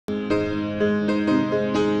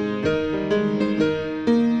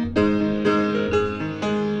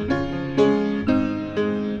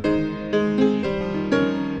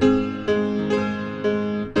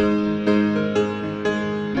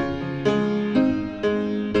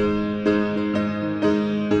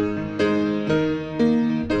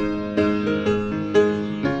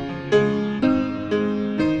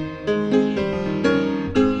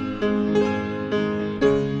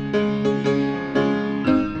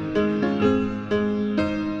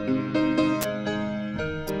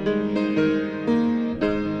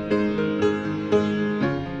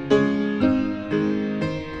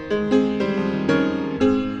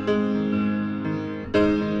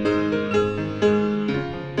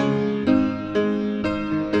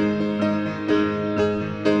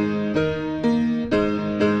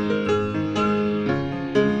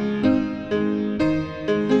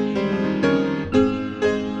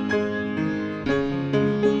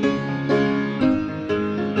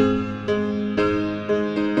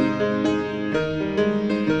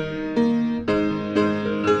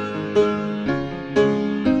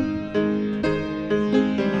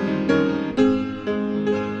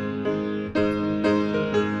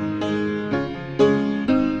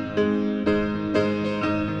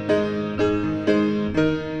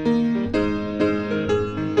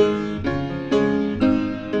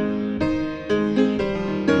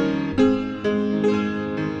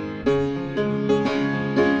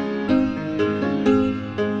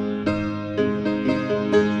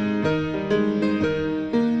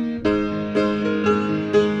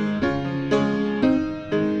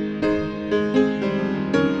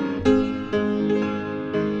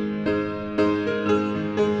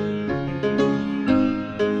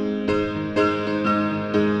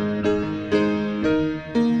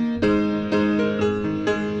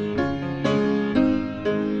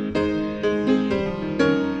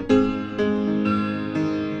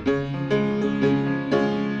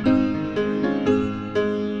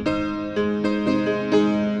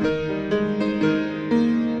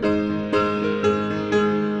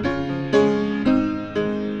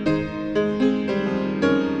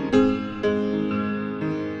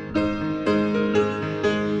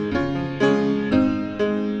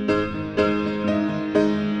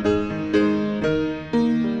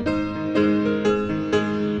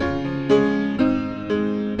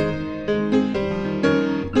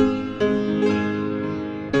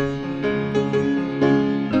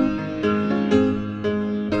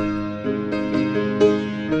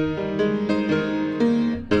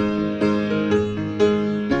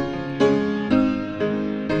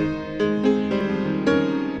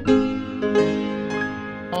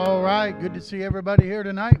Good to see everybody here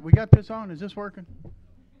tonight. We got this on. Is this working?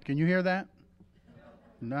 Can you hear that?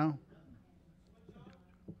 No?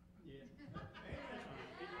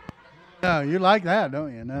 No, you like that,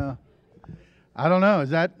 don't you? No. I don't know.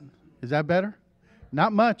 Is that better?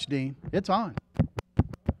 Not much, Dean. It's on.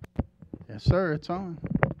 Yes, sir. It's on.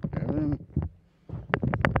 Everything.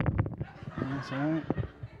 That's all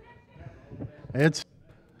right.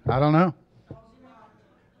 I don't know.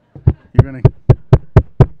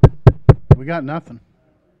 We got nothing.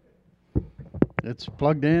 It's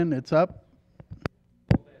plugged in. It's up.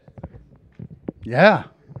 Yeah.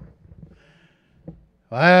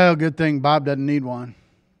 Well, good thing Bob doesn't need one.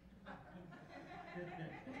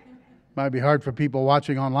 Might be hard for people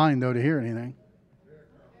watching online, though, to hear anything.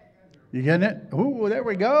 You getting it? Ooh, there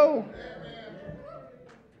we go.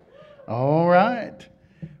 All right.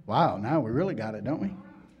 Wow, now we really got it, don't we?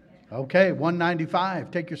 Okay,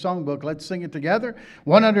 195. Take your songbook. Let's sing it together.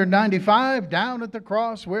 195, down at the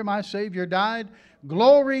cross where my Savior died.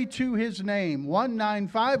 Glory to His name.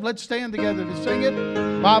 195. Let's stand together to sing it.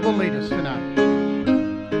 Bob will lead us tonight.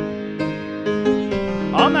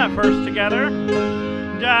 On that verse together.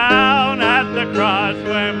 Down at the cross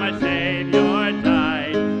where my Savior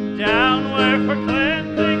died. Down where for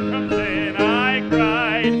cleansing from sin I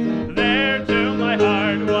cried. There to my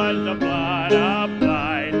heart was the blood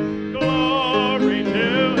applied. Glory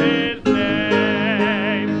to His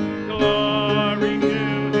name. Glory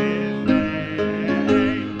to His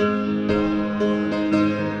name.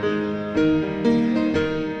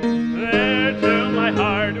 There to my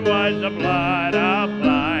heart was the blood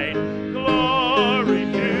applied. Glory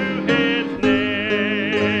to His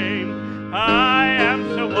name. I am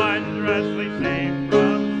so wondrously saved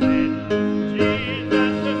from sin.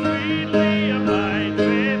 Jesus so sweetly abides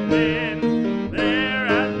within. There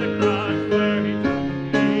at the cross where He took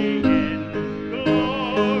me in.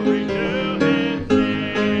 Glory to His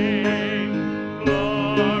name.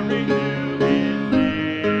 Glory to His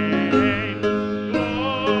name.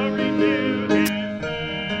 Glory to His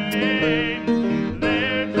name.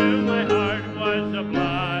 There to my heart was the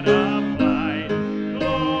blood applied.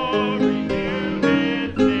 Glory to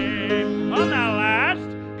His name. On that last,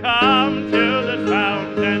 come to the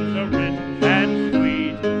fountain so rich and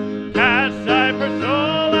sweet. Cast thy poor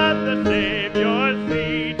soul at the Savior's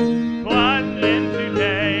feet. Plunge in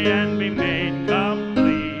today and be made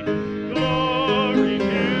complete. Glory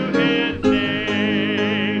to His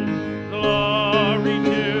name. Glory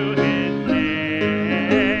to His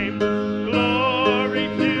name. Glory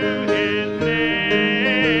to His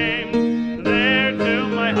name. There to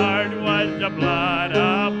my heart was the blood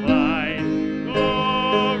applied.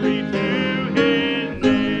 Glory to His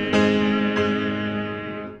name.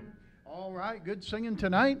 All right, good singing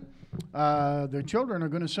tonight. The children are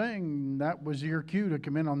going to sing. That was your cue to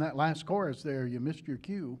come in on that last chorus there. You missed your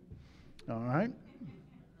cue. All right.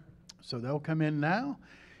 So they'll come in now,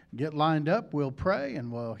 get lined up. We'll pray, and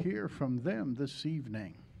we'll hear from them this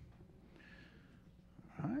evening.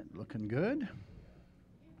 All right, looking good.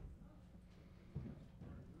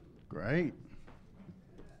 Great.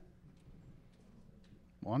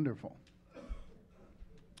 Wonderful.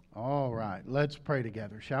 All right, let's pray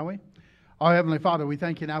together, shall we? Our Heavenly Father, we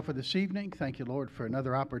thank you now for this evening. Thank you, Lord, for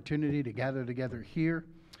another opportunity to gather together here.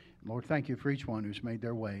 Lord, thank you for each one who's made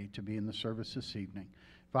their way to be in the service this evening.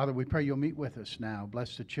 Father, we pray you'll meet with us now.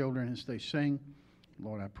 Bless the children as they sing.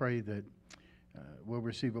 Lord, I pray that we'll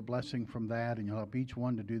receive a blessing from that, and you'll help each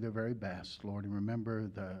one to do their very best, Lord, and remember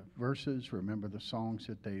the verses, remember the songs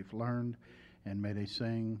that they've learned, and may they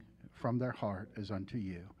sing from their heart as unto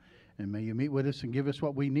you. And may you meet with us and give us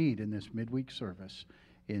what we need in this midweek service.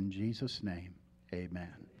 In Jesus' name,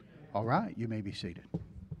 amen. All right, you may be seated.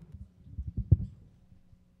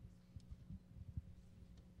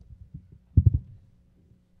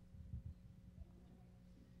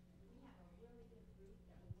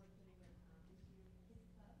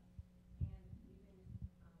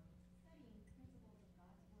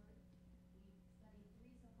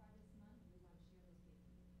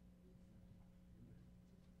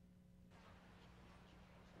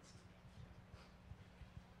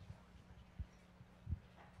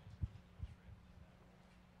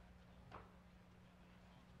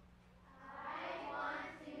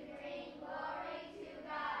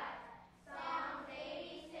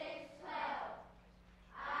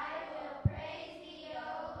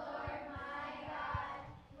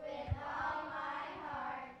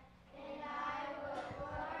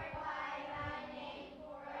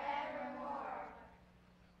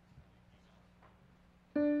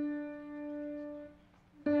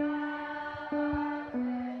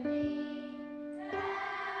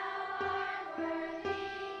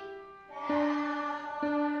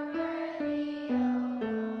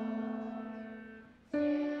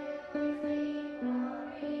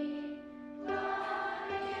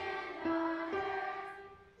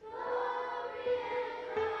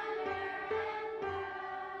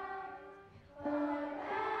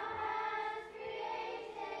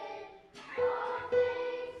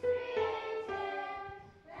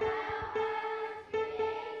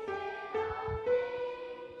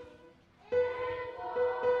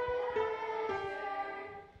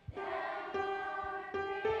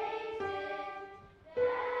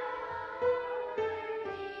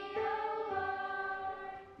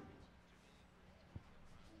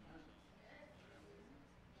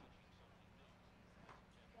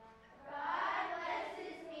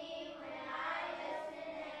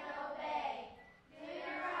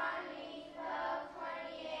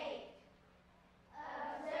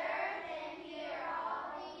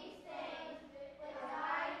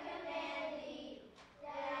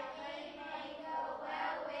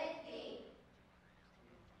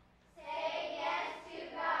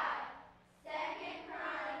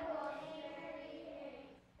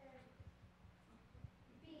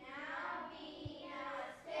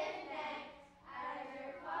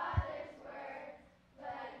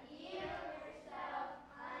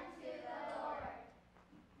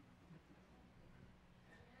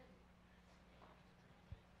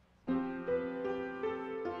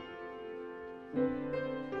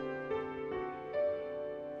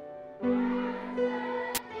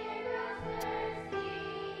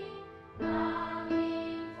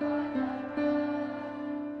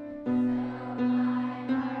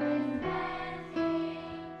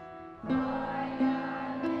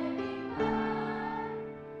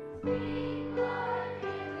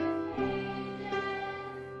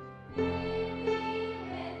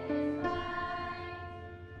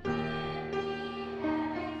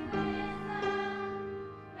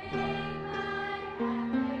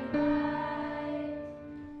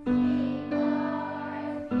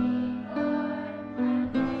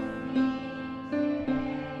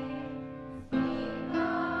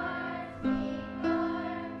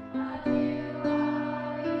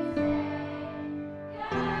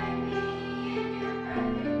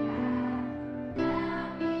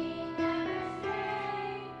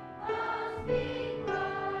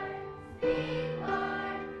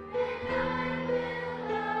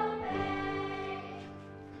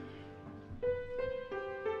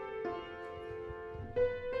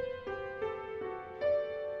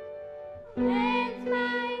 Cleanse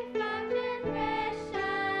my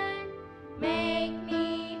transgression, make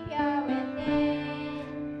me pure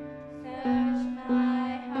within. Search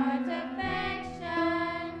my heart's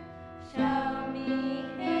affection, show me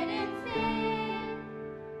hidden sin.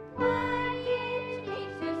 Why teach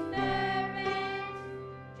each disturbance,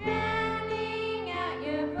 drowning out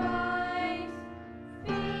your voice?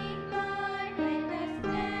 Speak, Lord, in the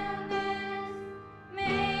stillness,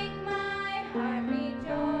 make my heart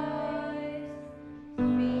rejoice.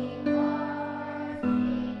 Speak, Lord,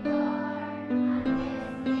 I'm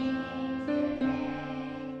listening today.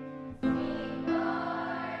 Speak,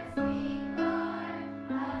 Lord,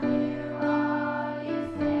 I'll do all you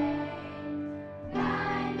say.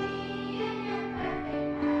 Guide me in your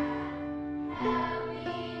perfect path, help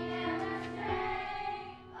me never stray.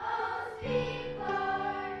 Oh, speak,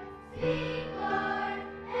 Lord,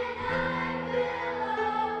 and I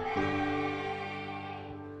will obey.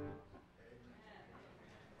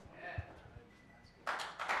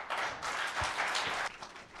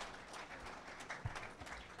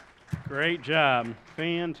 Great job.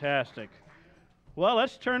 Fantastic. Well,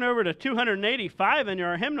 let's turn over to 285 in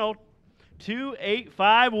your hymnal.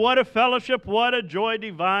 285, what a fellowship, what a joy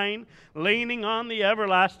divine, leaning on the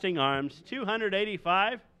everlasting arms.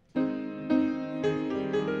 285.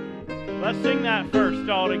 Let's sing that first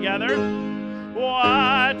all together.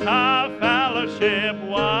 What a fellowship,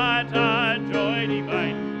 what a joy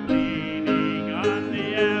divine, leaning on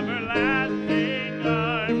the everlasting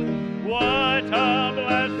arms. What a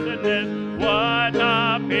blessedness, what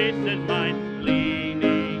a peace is mine,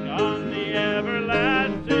 leaning on the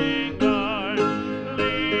everlasting arms.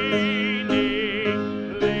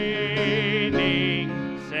 Leaning,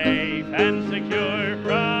 safe and secure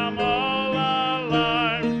from all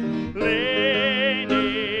alarms.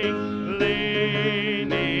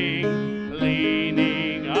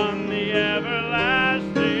 Leaning on the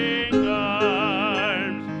everlasting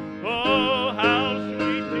arms. Oh, how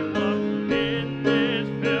sweet to walk in this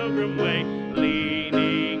pilgrim way,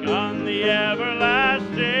 leaning on the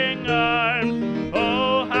everlasting arms.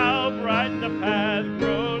 Oh, how bright the path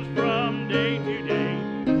grows from day to day.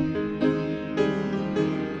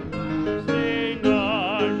 Sing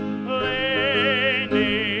on,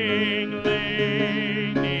 leaning,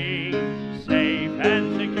 safe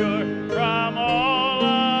and secure from all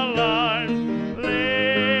alarms.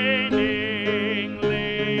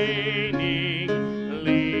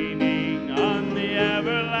 Leaning on the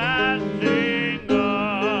everlasting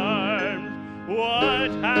arms.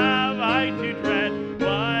 What have I to dread?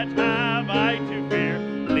 What have I to fear?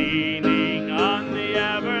 Leaning on the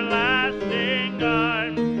everlasting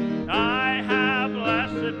arms. I have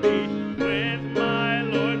blessed peace with my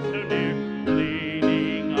Lord so near.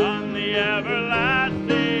 Leaning on the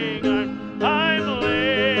everlasting arms. I'm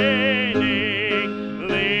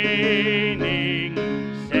leaning,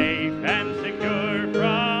 safe and secure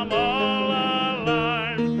from all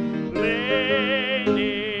alarms.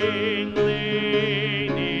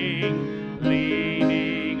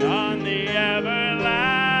 Leaning on the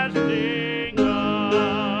everlasting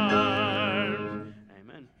arms.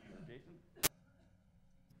 Amen. Jason?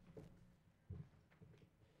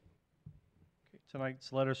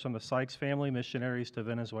 Tonight's letters from the Sykes family, missionaries to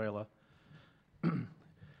Venezuela.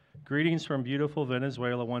 Greetings from beautiful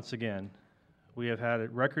Venezuela once again. We have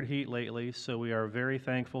had record heat lately, so we are very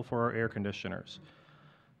thankful for our air conditioners.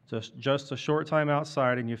 Just a short time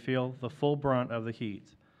outside and you feel the full brunt of the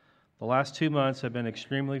heat. The last 2 months have been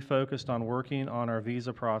extremely focused on working on our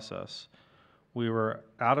visa process. We were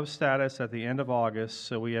out of status at the end of August,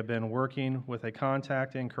 so we have been working with a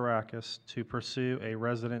contact in Caracas to pursue a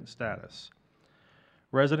resident status.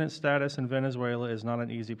 Resident status in Venezuela is not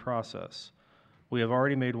an easy process. We have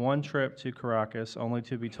already made one trip to Caracas, only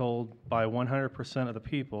to be told by 100% of the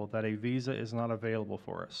people that a visa is not available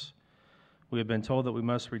for us. We have been told that we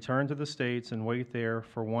must return to the States and wait there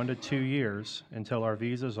for 1 to 2 years until our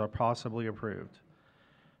visas are possibly approved.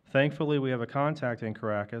 Thankfully, we have a contact in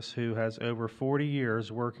Caracas who has over 40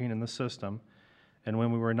 years working in the system, and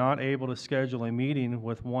when we were not able to schedule a meeting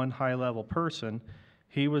with one high-level person,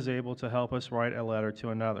 he was able to help us write a letter to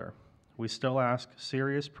another. We still ask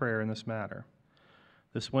serious prayer in this matter.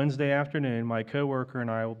 This Wednesday afternoon, my coworker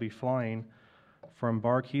and I will be flying from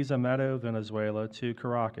Barquisimeto, Venezuela to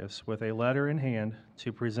Caracas with a letter in hand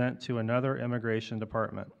to present to another immigration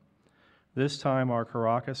department. This time, our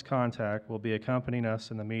Caracas contact will be accompanying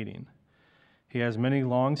us in the meeting. He has many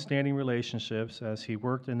long-standing relationships as he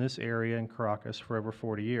worked in this area in Caracas for over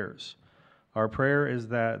 40 years. Our prayer is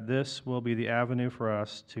that this will be the avenue for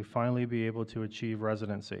us to finally be able to achieve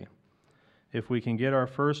residency. If we can get our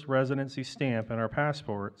first residency stamp in our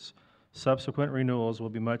passports, Subsequent renewals will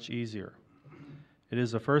be much easier. It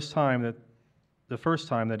is the first time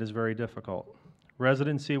that is very difficult.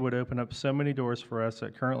 Residency would open up so many doors for us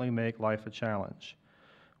that currently make life a challenge.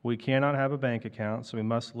 We cannot have a bank account, so we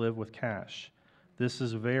must live with cash. This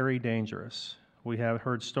is very dangerous. We have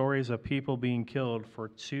heard stories of people being killed for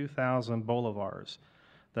 2,000 bolivars.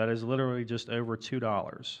 That is literally just over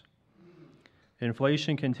 $2.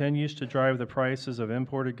 Inflation continues to drive the prices of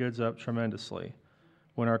imported goods up tremendously.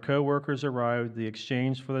 When our co-workers arrived, the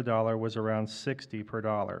exchange for the dollar was around 60 per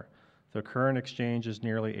dollar. The current exchange is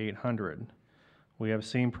nearly 800. We have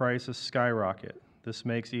seen prices skyrocket. This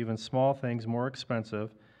makes even small things more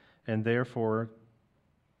expensive and therefore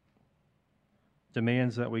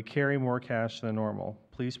demands that we carry more cash than normal.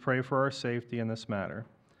 Please pray for our safety in this matter.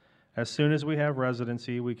 As soon as we have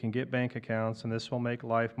residency, we can get bank accounts, and this will make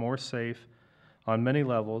life more safe on many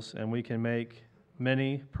levels, and we can make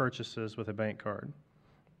many purchases with a bank card.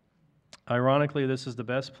 Ironically, this is the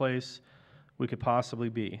best place we could possibly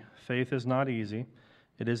be. Faith is not easy.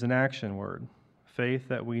 It is an action word. Faith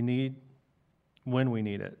that we need when we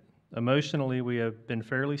need it. Emotionally, we have been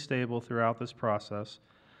fairly stable throughout this process.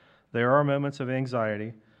 There are moments of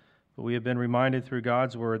anxiety, but we have been reminded through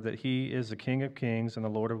God's word that He is the King of kings and the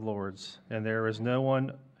Lord of lords, and there is no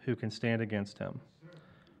one who can stand against Him.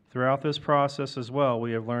 Throughout this process as well,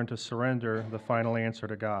 we have learned to surrender the final answer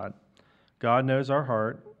to God. God knows our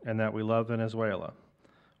heart and that we love Venezuela.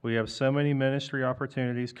 We have so many ministry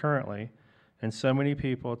opportunities currently and so many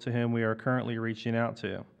people to whom we are currently reaching out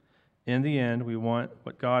to. In the end, we want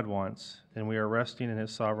what God wants, and we are resting in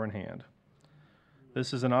His sovereign hand.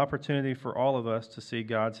 This is an opportunity for all of us to see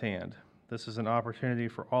God's hand. This is an opportunity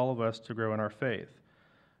for all of us to grow in our faith.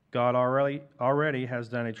 God already has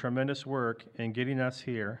done a tremendous work in getting us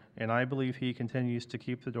here, and I believe He continues to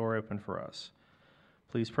keep the door open for us.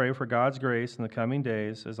 Please pray for God's grace in the coming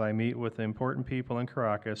days as I meet with the important people in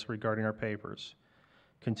Caracas regarding our papers.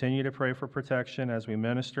 Continue to pray for protection as we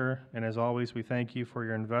minister, and as always, we thank you for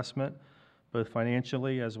your investment, both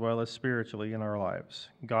financially as well as spiritually in our lives.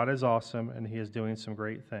 God is awesome, and He is doing some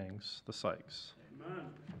great things. The Sykes.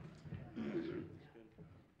 Amen.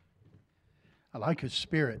 I like His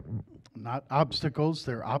spirit. Not obstacles,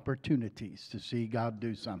 they're opportunities to see God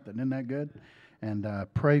do something. Isn't that good? And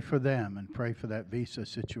pray for them and pray for that visa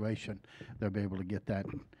situation. They'll be able to get that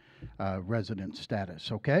resident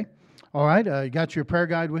status, okay? All right, you got your prayer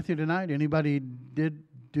guide with you tonight? Anybody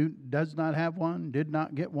does not have one, did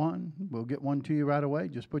not get one? We'll get one to you right away.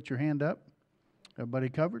 Just put your hand up. Everybody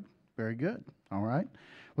covered? Very good. All right.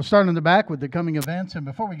 We'll start in the back with the coming events. And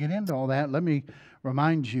before we get into all that, let me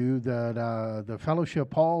remind you that the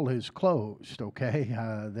fellowship hall is closed, okay?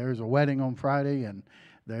 There's a wedding on Friday, and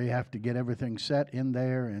they have to get everything set in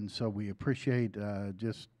there. And so we appreciate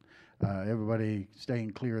everybody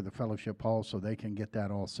staying clear of the fellowship hall so they can get that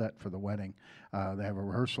all set for the wedding. They have a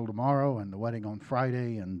rehearsal tomorrow and the wedding on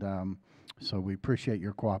Friday, and so we appreciate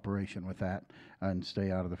your cooperation with that and stay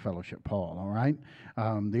out of the fellowship hall, all right?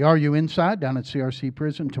 The RU Inside down at CRC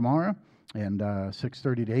Prison tomorrow, and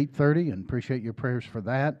 6:30 to 8:30, and appreciate your prayers for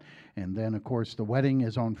that. And then, of course, the wedding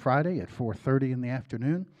is on Friday at 4:30 in the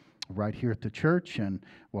afternoon right here at the church, and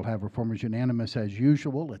we'll have Reformers Unanimous as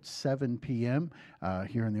usual at 7 p.m.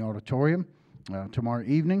 Here in the auditorium tomorrow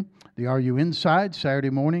evening. The RU Inside Saturday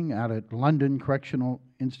morning out at London Correctional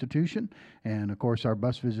Institution, and of course our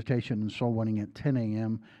bus visitation and soul winning at 10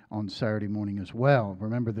 a.m. on Saturday morning as well.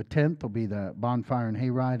 Remember, the 10th will be the bonfire and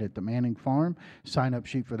hayride at the Manning Farm. Sign-up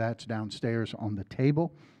sheet for that's downstairs on the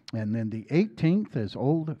table. And then the 18th is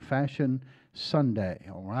Old Fashioned Sunday,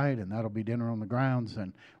 all right? And that'll be dinner on the grounds,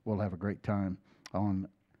 and we'll have a great time on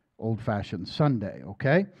Old Fashioned Sunday,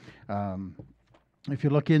 okay? If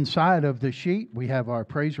you look inside of the sheet, we have our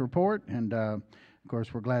praise report, and of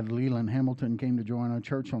course, we're glad Leland Hamilton came to join our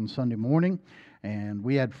church on Sunday morning. And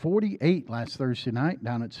we had 48 last Thursday night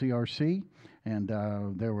down at CRC, and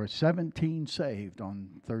there were 17 saved on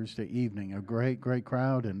Thursday evening. A great, great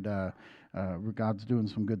crowd, and God's doing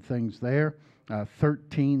some good things there.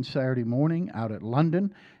 13 Saturday morning out at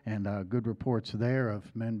London, and good reports there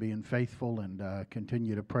of men being faithful, and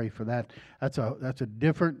continue to pray for that. That's a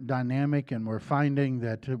different dynamic, and we're finding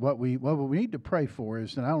that what we need to pray for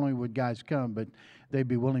is not only would guys come, but they'd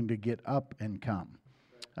be willing to get up and come.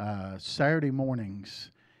 Saturday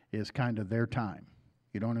mornings is kind of their time.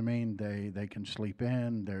 You know what I mean? They can sleep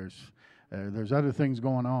in. There's other things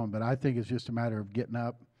going on, but I think it's just a matter of getting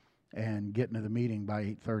up and getting to the meeting by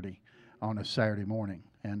 8:30 on a Saturday morning.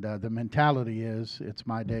 And the mentality is, it's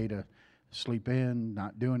my day to sleep in,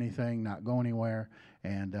 not do anything, not go anywhere.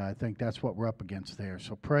 And I think that's what we're up against there.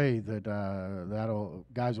 So pray that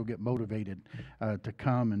guys will get motivated to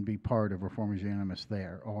come and be part of Reformers Unanimous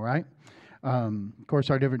there. All right. Of course,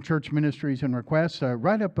 our different church ministries and requests.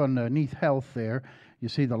 Right up underneath health there, you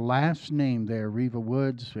see the last name there, Reva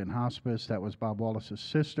Woods in hospice. That was Bob Wallace's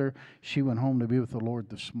sister. She went home to be with the Lord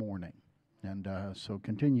this morning. And so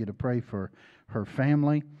continue to pray for her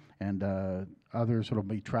family and others that will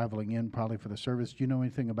be traveling in probably for the service. Do you know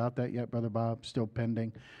anything about that yet, Brother Bob? Still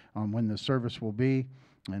pending on when the service will be.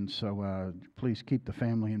 And so please keep the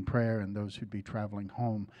family in prayer and those who'd be traveling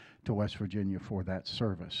home to West Virginia for that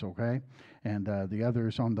service, okay? And the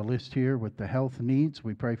others on the list here with the health needs,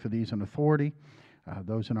 we pray for these in authority,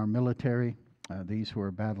 those in our military, these who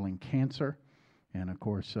are battling cancer, and of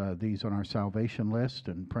course these on our salvation list,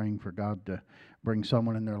 and praying for God to bring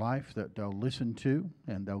someone in their life that they'll listen to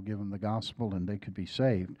and they'll give them the gospel and they could be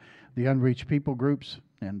saved. The unreached people groups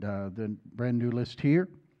and the brand new list here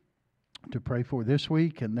to pray for this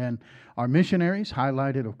week, and then our missionaries,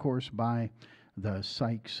 highlighted, of course, by the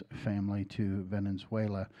Sykes family to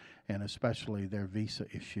Venezuela, and especially their visa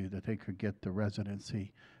issue, that they could get the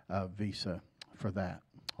residency visa for that.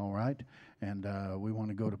 All right, and we want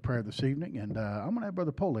to go to prayer this evening, and I'm going to have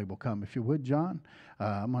Brother Polabel come, if you would, John.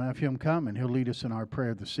 I'm going to have him come, and he'll lead us in our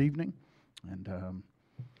prayer this evening, and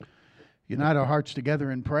unite our hearts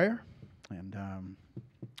together in prayer, and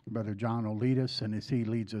Brother John will lead us, and as he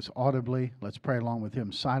leads us audibly, let's pray along with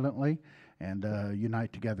him silently and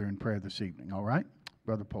unite together in prayer this evening. All right?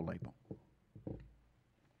 Brother Polabel.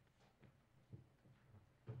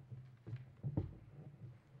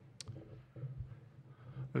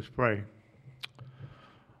 Let's pray.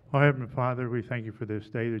 Our Heavenly Father, we thank you for this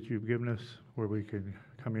day that you've given us where we can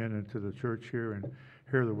come in into the church here and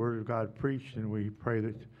hear the Word of God preached, and we pray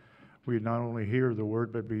that we not only hear the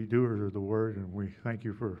Word but be doers of the Word, and we thank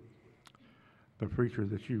you for the preacher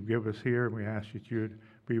that you give us here, and we ask that you'd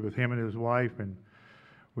be with him and his wife, and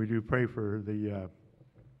we do pray for the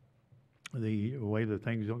way that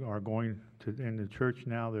things are going in the church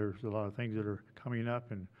now. There's a lot of things that are coming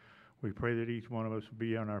up, and we pray that each one of us will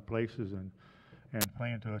be on our places and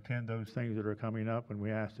plan to attend those things that are coming up, and we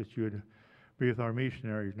ask that you'd be with our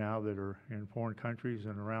missionaries now that are in foreign countries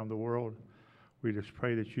and around the world. We just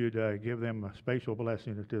pray that you'd give them a special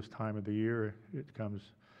blessing at this time of the year. It comes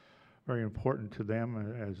very important to them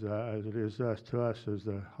as it is to us as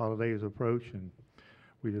the holidays approach, and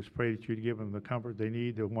we just pray that you'd give them the comfort they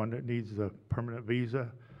need. The one that needs the permanent visa,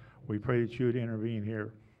 we pray that you'd intervene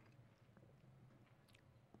here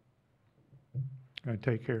and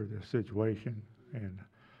take care of this situation, and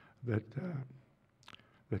that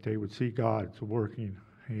they would see God's working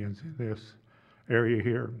hands in this area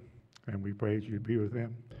here. And we pray that you'd be with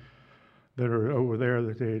them that are over there,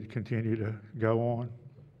 that they'd continue to go on.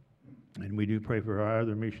 And we do pray for our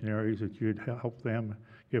other missionaries that you'd help them,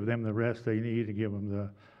 give them the rest they need, and give them the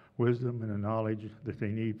wisdom and the knowledge that they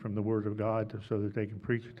need from the Word of God so that they can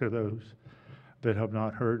preach to those that have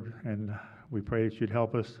not heard. And we pray that you'd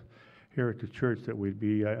help us here at the church, that we'd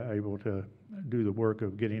be able to do the work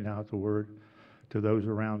of getting out the Word to those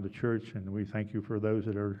around the church. And we thank you for those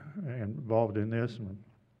that are involved in this. And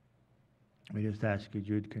we just ask that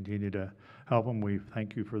you'd continue to help them. We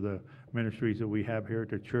thank you for the ministries that we have here at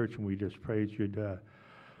the church, and we just pray that you'd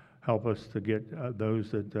help us to get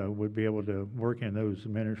those that would be able to work in those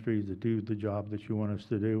ministries to do the job that you want us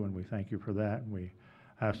to do, and we thank you for that. And we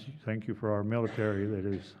thank you for our military that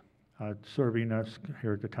is serving us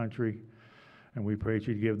here at the country, and we pray that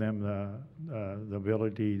you'd give them the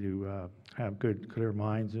ability to have good, clear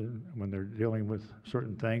minds when they're dealing with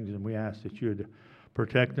certain things, and we ask that you'd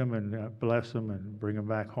protect them and bless them and bring them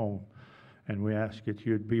back home. And we ask that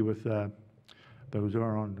you'd be with those who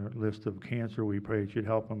are on the list of cancer. We pray that you'd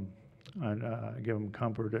help them and give them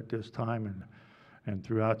comfort at this time and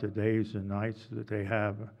throughout the days and nights that they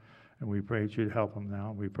have. And we pray that you'd help them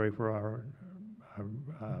now. We pray for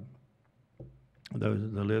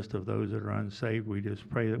the list of those that are unsaved. We just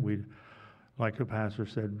pray that we'd, like the pastor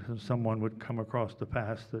said, someone would come across the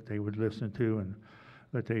path that they would listen to, and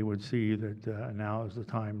that they would see that now is the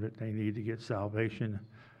time that they need to get salvation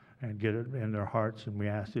and get it in their hearts. And we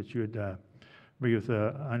ask that you'd be with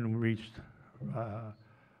the unreached,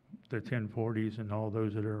 the 1040s and all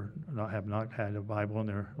those that have not had a Bible in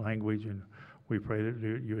their language. And we pray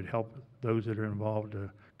that you would help those that are involved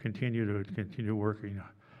to continue working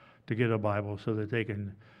to get a Bible so that they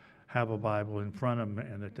can have a Bible in front of them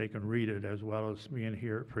and that they can read it as well as being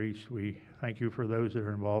here at preached. We thank you for those that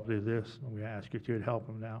are involved in this, and we ask that you'd help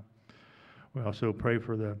them now. We also pray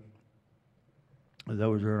for the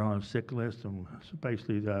those that are on a sick list, and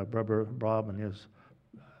basically Brother Bob and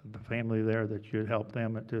the family there, that you'd help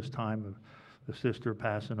them at this time of the sister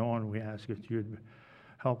passing on. We ask that you'd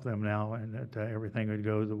help them now, and that everything would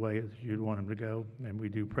go the way that you'd want them to go. And we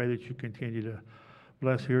do pray that you continue to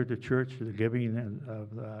bless here at the church the giving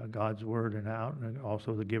of God's word and out, and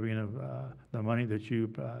also the giving of the money that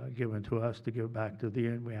you've given to us to give back to thee.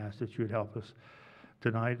 And we ask that you would help us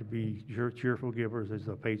tonight to be cheerful givers as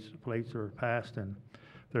the plates are passed. And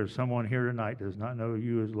if there's someone here tonight that does not know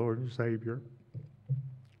you as Lord and Savior,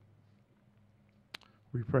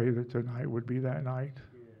 we pray that tonight would be that night,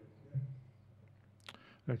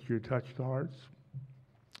 that you touch the hearts,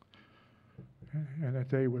 and that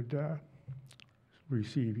they would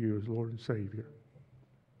receive you as Lord and Savior.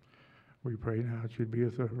 We pray now that you'd be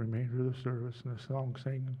with the remainder of the service and the song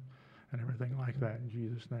singing and everything like that. In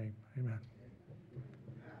Jesus' name, amen.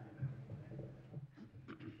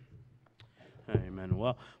 Amen.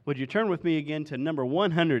 Well, would you turn with me again to number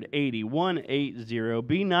 180, 180.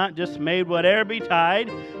 Be not dismayed, whate'er betide.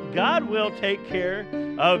 God will take care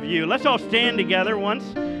of you. Let's all stand together once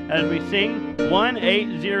as we sing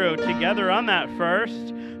 180 together on that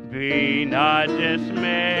first. Be not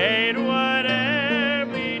dismayed, whate'er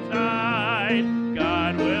betide.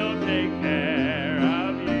 God will take care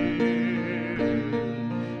of you.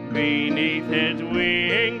 Beneath his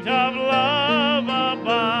wings of love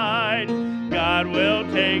abide. God will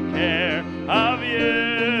take care of you.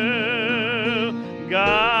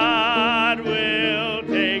 God will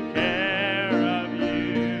take care of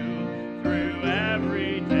you through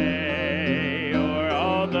every day or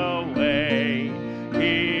all the way.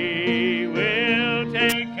 He will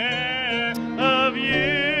take care of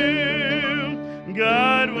you.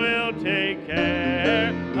 God will take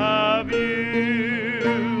care of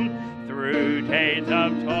you through days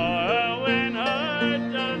of toil when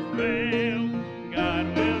heart does fail. God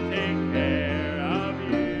will take care of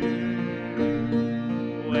you.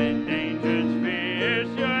 When dangers fierce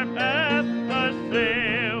your path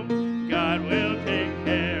assail, God will take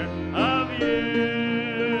care of you.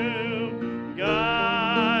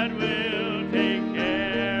 God will take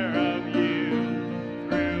care of you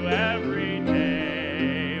through every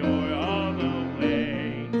day or all the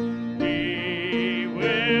way. He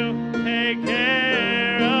will take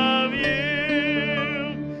care of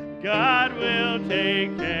you. God will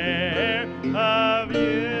take care of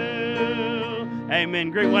you.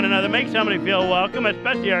 Amen. Greet one another. Make somebody feel welcome,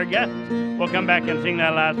 especially our guests. We'll come back and sing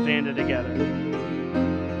that last stanza together.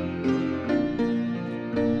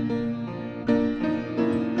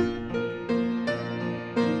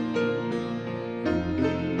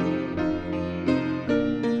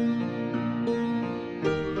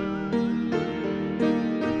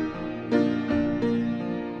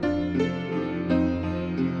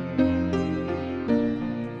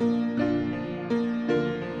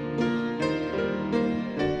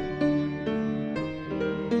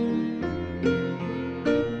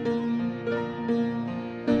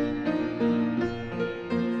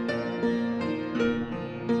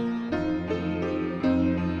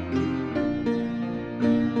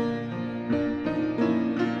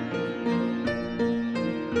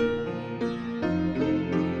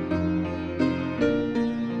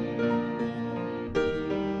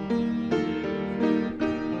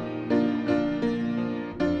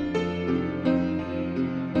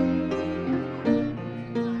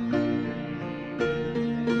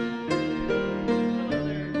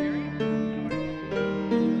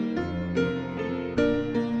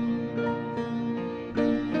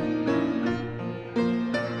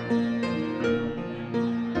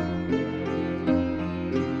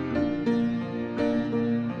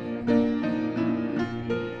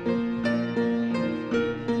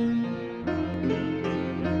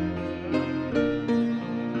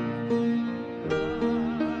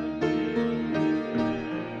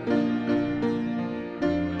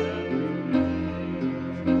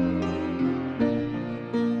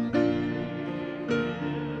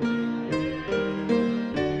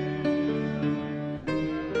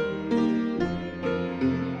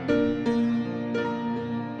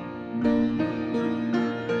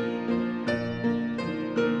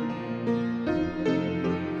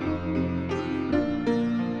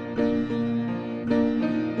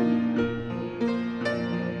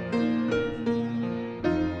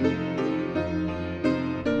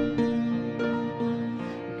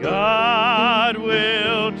 God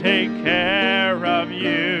will take care of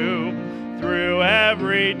you through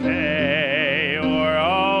every day or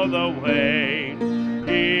all the way.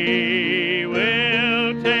 He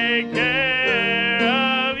will take care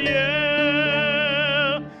of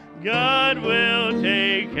you. God will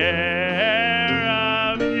take care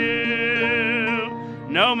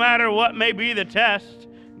matter what may be the test,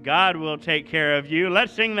 God will take care of you.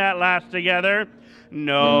 Let's sing that last together.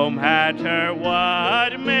 No matter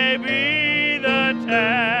what may be the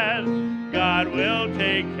test, God will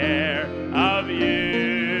take care of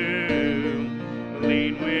you.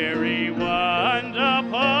 Lean weary ones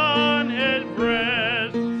upon His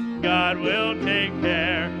breast, God will take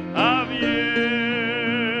care of you.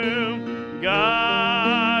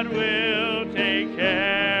 God will take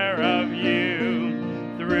care of you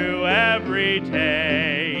through every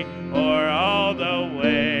day or all the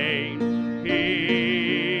way.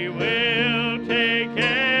 He will take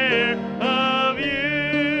care of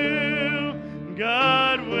you.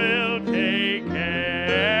 God will take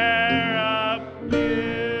care of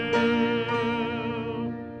you.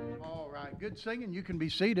 All right, good singing. You can be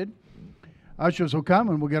seated. Ushers will come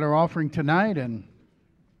and we'll get our offering tonight, and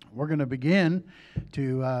we're going to begin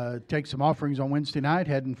to take some offerings on Wednesday night,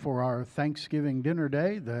 heading for our Thanksgiving dinner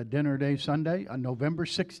day, the dinner day Sunday on November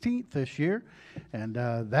 16th this year. And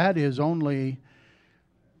that is only,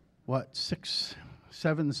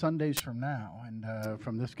 7 Sundays from now, and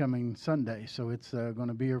from this coming Sunday. So it's going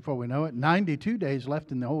to be here before we know it. 92 days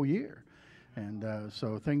left in the whole year. And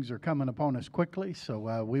so things are coming upon us quickly.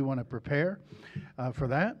 So we want to prepare for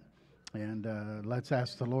that. And let's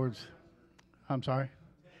ask the Lord's, I'm sorry?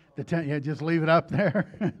 The tent, yeah, just leave it up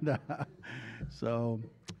there.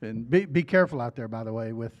 And be careful out there, by the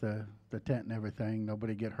way, with the tent and everything.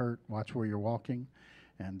 Nobody get hurt. Watch where you're walking,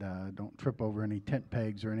 and don't trip over any tent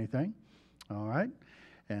pegs or anything. All right?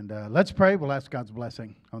 And let's pray. We'll ask God's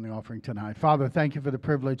blessing on the offering tonight. Father, thank you for the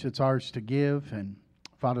privilege it's ours to give. And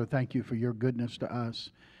Father, thank you for your goodness to us.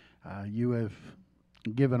 You have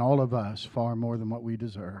given all of us far more than what we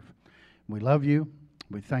deserve. We love you.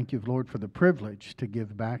 We thank you, Lord, for the privilege to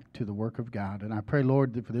give back to the work of God. And I pray,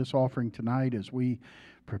 Lord, that for this offering tonight, as we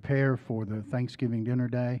prepare for the Thanksgiving dinner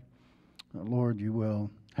day, Lord, you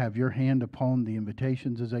will have your hand upon the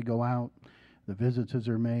invitations as they go out, the visits as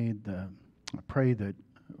they're made. I pray that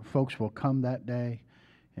folks will come that day,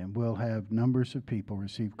 and we'll have numbers of people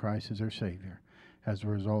receive Christ as their Savior as a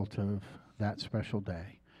result of that special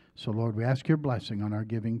day. So, Lord, we ask your blessing on our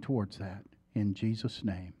giving towards that. In Jesus'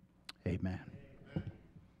 name, amen.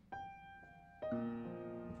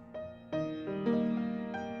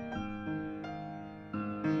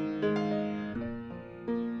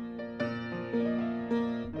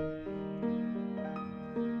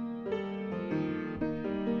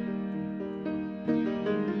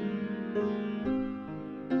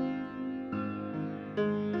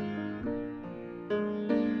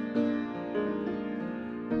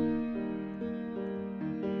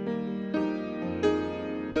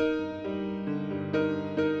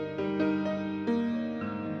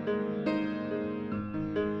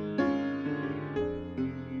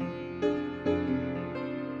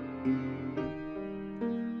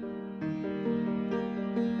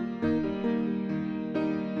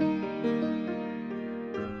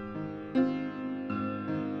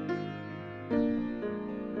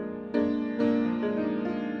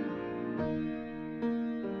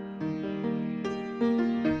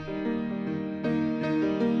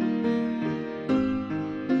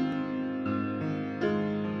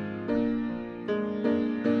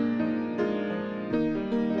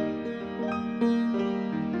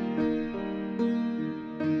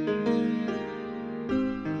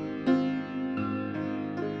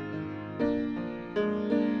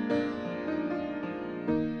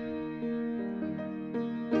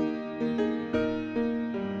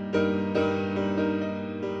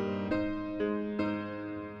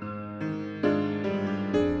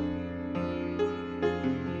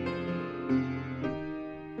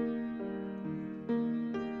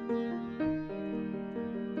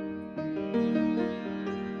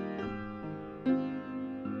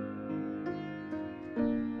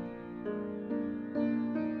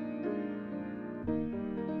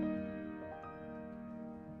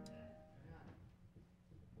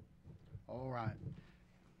 All right.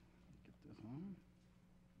 Get this on.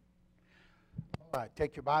 All right.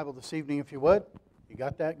 Take your Bible this evening, if you would. You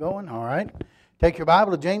got that going? All right. Take your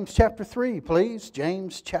Bible to James chapter 3, please.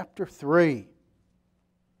 James chapter 3.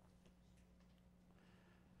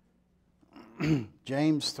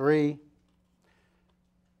 James 3,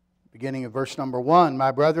 beginning of verse number 1.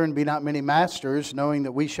 My brethren, be not many masters, knowing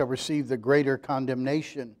that we shall receive the greater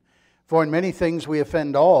condemnation. For in many things we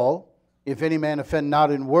offend all. If any man offend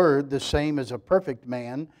not in word, the same is a perfect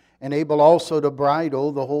man, and able also to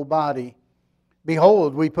bridle the whole body.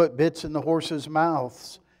 Behold, we put bits in the horses'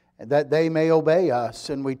 mouths, that they may obey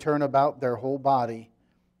us, and we turn about their whole body.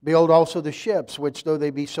 Behold also the ships, which though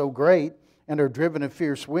they be so great, and are driven of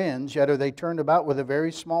fierce winds, yet are they turned about with a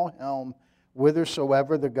very small helm,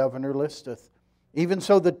 whithersoever the governor listeth. Even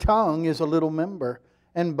so the tongue is a little member,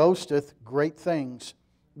 and boasteth great things.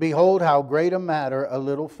 Behold, how great a matter a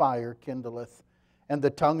little fire kindleth. And the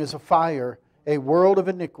tongue is a fire, a world of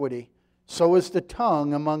iniquity. So is the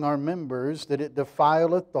tongue among our members, that it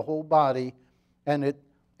defileth the whole body, and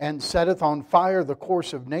setteth on fire the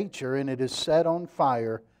course of nature, and it is set on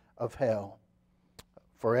fire of hell.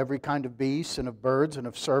 For every kind of beast, and of birds, and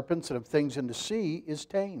of serpents, and of things in the sea is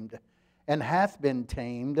tamed, and hath been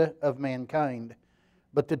tamed of mankind.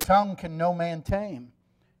 But the tongue can no man tame.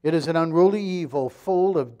 It is an unruly evil,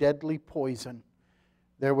 full of deadly poison.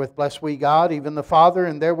 Therewith bless we God, even the Father,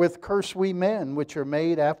 and therewith curse we men, which are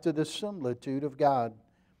made after the similitude of God.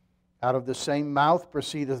 Out of the same mouth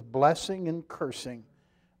proceedeth blessing and cursing.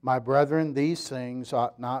 My brethren, these things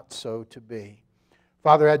ought not so to be.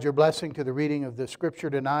 Father, add your blessing to the reading of the Scripture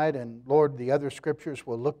tonight, and Lord, the other Scriptures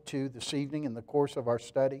we'll look to this evening in the course of our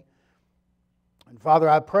study. And Father,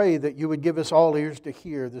 I pray that you would give us all ears to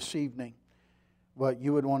hear this evening what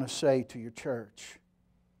you would want to say to your church.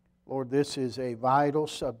 Lord, this is a vital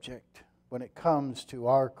subject when it comes to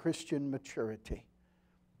our Christian maturity.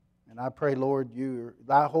 And I pray, Lord,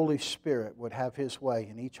 thy Holy Spirit would have his way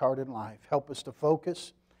in each heart and life. Help us to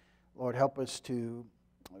focus. Lord, help us to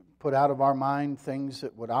put out of our mind things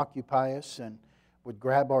that would occupy us and would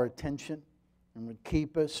grab our attention and would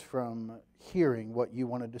keep us from hearing what you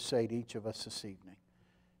wanted to say to each of us this evening.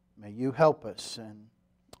 May you help us and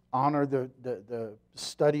honor the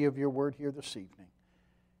study of your word here this evening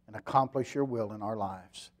and accomplish your will in our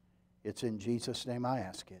lives. It's in Jesus' name I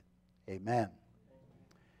ask it. Amen.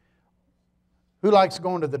 Who likes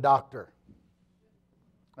going to the doctor?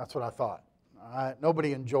 That's what I thought. All right.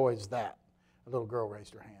 Nobody enjoys that. A little girl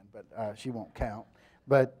raised her hand, but she won't count.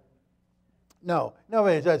 But no,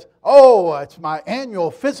 nobody says, oh, it's my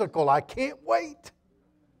annual physical, I can't wait.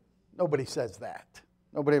 Nobody says that.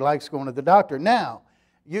 Nobody likes going to the doctor. Now,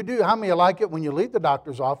 you do. How many like it when you leave the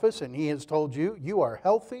doctor's office and he has told you you are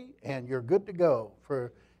healthy and you're good to go?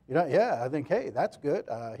 Yeah, I think, hey, that's good.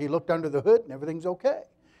 He looked under the hood and everything's okay.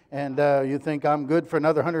 And you think I'm good for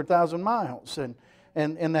another 100,000 miles. And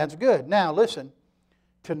that's good. Now, listen,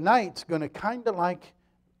 tonight's going to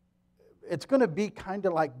be kind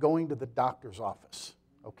of like going to the doctor's office,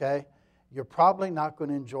 okay? You're probably not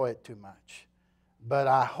going to enjoy it too much. But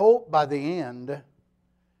I hope by the end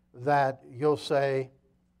that you'll say,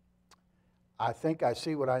 I think I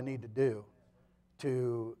see what I need to do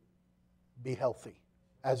to be healthy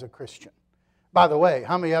as a Christian. By the way,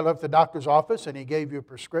 how many of you left the doctor's office and he gave you a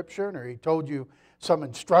prescription or he told you some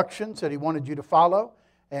instructions that he wanted you to follow,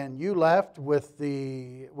 and you left with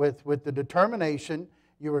the determination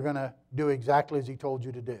you were going to do exactly as he told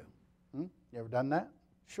you to do? You ever done that?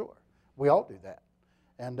 Sure. We all do that.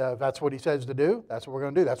 And if that's what he says to do, that's what we're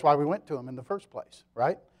going to do. That's why we went to him in the first place,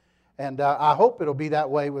 right? And I hope it'll be that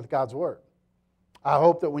way with God's Word. I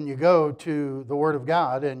hope that when you go to the Word of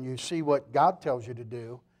God and you see what God tells you to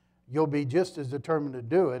do, you'll be just as determined to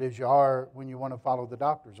do it as you are when you want to follow the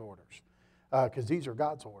doctor's orders. Because these are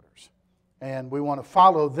God's orders. And we want to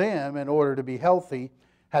follow them in order to be healthy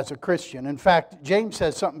as a Christian. In fact, James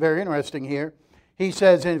says something very interesting here. He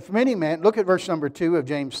says, if many men, look at verse number 2 of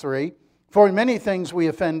James 3, for in many things we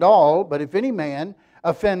offend all, but if any man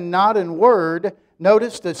offend not in word,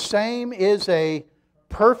 notice the same is a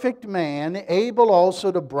perfect man, able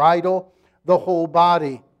also to bridle the whole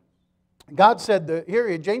body. God said,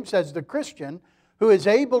 here James says, the Christian who is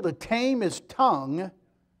able to tame his tongue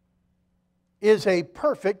is a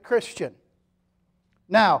perfect Christian.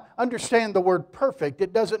 Now, understand the word perfect.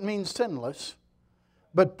 It doesn't mean sinless.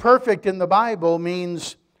 But perfect in the Bible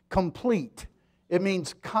means complete. It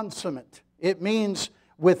means consummate. It means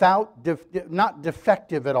not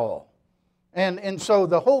defective at all. And so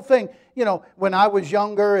the whole thing, when I was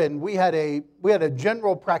younger and we had a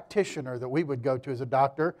general practitioner that we would go to as a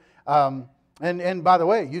doctor. And by the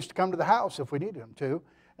way, he used to come to the house if we needed him to.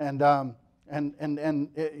 And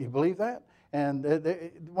you believe that? And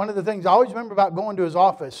one of the things I always remember about going to his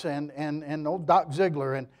office and old Doc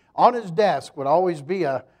Ziegler, and on his desk would always be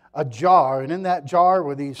a jar, and in that jar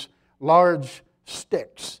were these large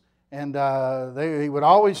sticks. And he would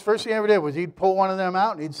always, first thing he ever did was he'd pull one of them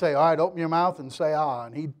out and he'd say, all right, open your mouth and say ah.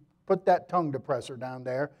 And he'd put that tongue depressor down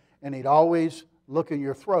there, and he'd always look in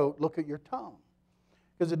your throat, look at your tongue.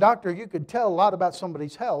 Because a doctor, you could tell a lot about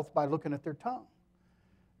somebody's health by looking at their tongue.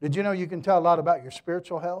 Did you know you can tell a lot about your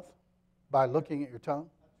spiritual health by looking at your tongue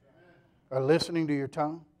or listening to your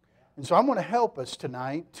tongue? And so I'm going to help us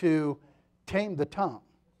tonight to tame the tongue.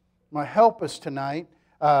 I'm going to help us tonight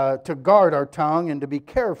to guard our tongue and to be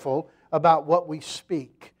careful about what we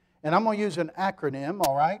speak. And I'm going to use an acronym,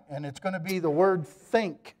 all right? And it's going to be the word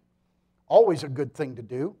think. Always a good thing to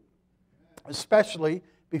do, especially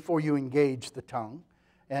before you engage the tongue.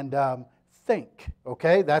 And think,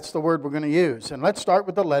 okay? That's the word we're going to use. And let's start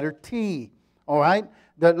with the letter T, all right?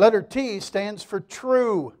 The letter T stands for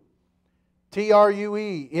true.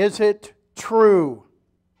 T-R-U-E. Is it true?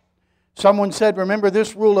 Someone said, remember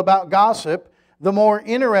this rule about gossip, the more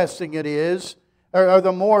interesting it is, or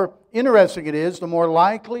the more interesting it is, the more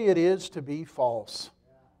likely it is to be false.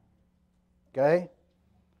 Okay?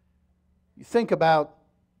 You think about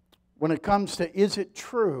when it comes to is it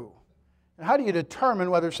true? And how do you determine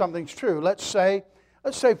whether something's true? Let's say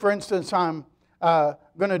for instance, I'm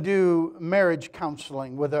going to do marriage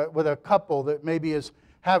counseling with a couple that maybe is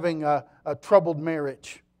having a troubled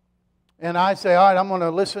marriage. And I say, all right, I'm going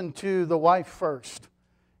to listen to the wife first.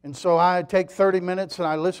 And so I take 30 minutes and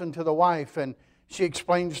I listen to the wife, and she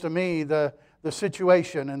explains to me the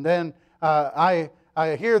situation. And then I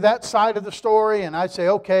hear that side of the story, and I say,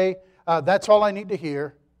 okay, that's all I need to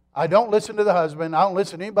hear. I don't listen to the husband. I don't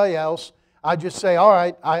listen to anybody else. I just say, all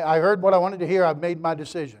right, I heard what I wanted to hear. I've made my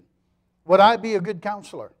decision. Would I be a good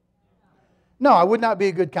counselor? No, I would not be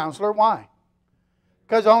a good counselor. Why?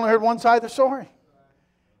 Because I only heard one side of the story.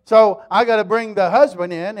 So I got to bring the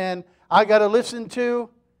husband in, and I got to listen to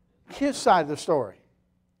his side of the story.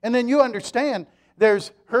 And then you understand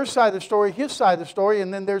there's her side of the story, his side of the story,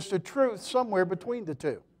 and then there's the truth somewhere between the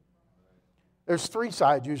two. There's three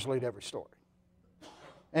sides usually to every story.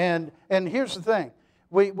 And here's the thing.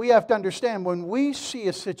 We have to understand when we see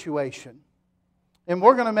a situation and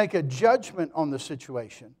we're going to make a judgment on the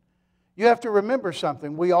situation, you have to remember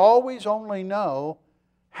something. We always only know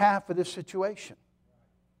half of the situation.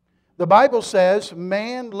 The Bible says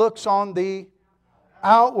man looks on the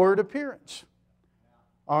outward appearance.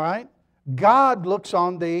 All right? God looks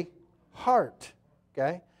on the heart.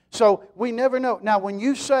 Okay? So we never know. Now, when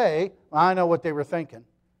you say, I know what they were thinking,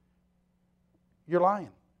 you're lying.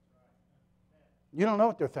 You don't know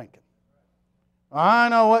what they're thinking. I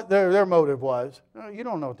know what their motive was. No, you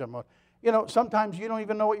don't know what their motive. You know, sometimes you don't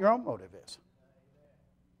even know what your own motive is.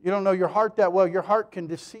 You don't know your heart that well. Your heart can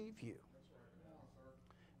deceive you.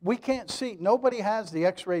 We can't see. Nobody has the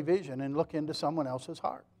x-ray vision and look into someone else's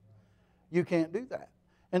heart. You can't do that.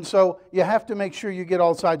 And so you have to make sure you get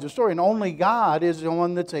all sides of the story. And only God is the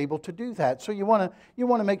one that's able to do that. So you want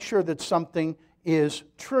to make sure that something is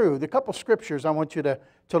true. The couple scriptures I want you to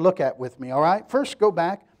look at with me, all right? First, go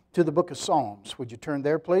back to the book of Psalms. Would you turn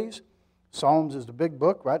there, please? Psalms is the big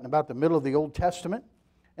book, right in about the middle of the Old Testament.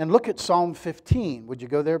 And look at Psalm 15. Would you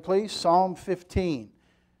go there, please? Psalm 15.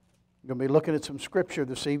 I'm going to be looking at some scripture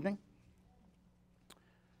this evening.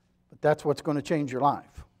 But that's what's going to change your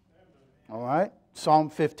life. All right? Psalm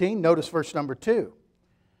 15. Notice verse number 2.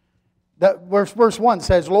 Verse 1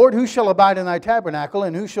 says, Lord, who shall abide in thy tabernacle,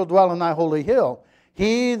 and who shall dwell in thy holy hill?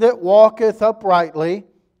 He that walketh uprightly,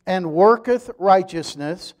 and worketh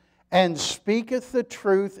righteousness, and speaketh the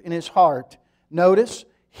truth in his heart. Notice,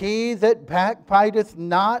 he that backbiteth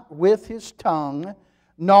not with his tongue,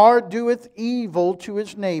 nor doeth evil to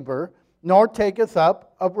his neighbor, nor taketh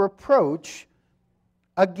up a reproach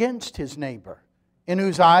against his neighbor, in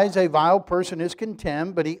whose eyes a vile person is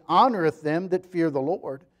contemned, but he honoreth them that fear the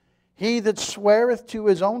Lord. He that sweareth to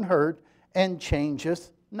his own hurt, and changeth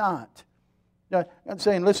not. Now, I'm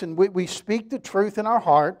saying, listen, we speak the truth in our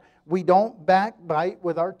heart. We don't backbite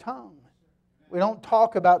with our tongue. We don't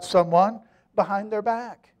talk about someone behind their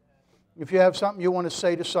back. If you have something you want to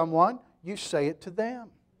say to someone, you say it to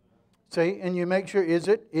them. See, and you make sure, is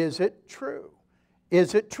it true?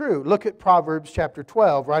 Is it true? Look at Proverbs chapter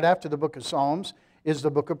 12. Right after the book of Psalms is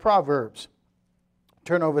the book of Proverbs.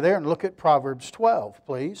 Turn over there and look at Proverbs 12,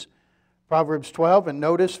 please. Proverbs 12, and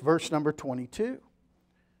notice verse number 22.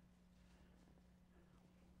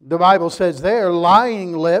 The Bible says there,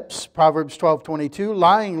 lying lips, Proverbs 12:22,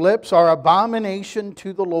 lying lips are abomination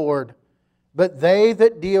to the Lord, but they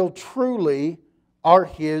that deal truly are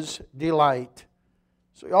His delight.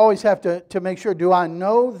 So you always have to make sure, do I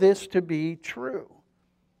know this to be true?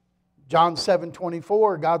 John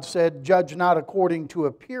 7:24, God said, judge not according to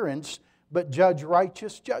appearance, but judge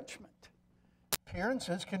righteous judgment.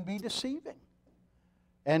 Appearances can be deceiving,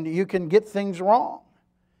 and you can get things wrong.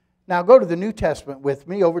 Now go to the New Testament with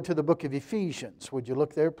me, over to the book of Ephesians. Would you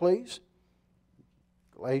look there, please?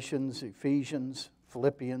 Galatians, Ephesians,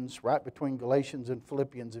 Philippians, right between Galatians and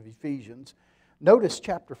Philippians of Ephesians. Notice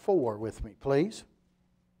chapter 4 with me, please.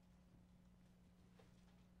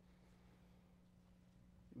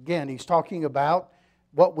 Again, he's talking about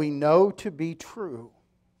what we know to be true.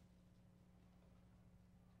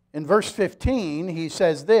 In verse 15, he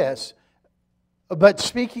says this, but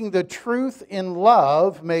speaking the truth in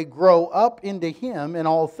love may grow up into Him in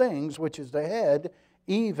all things, which is the head,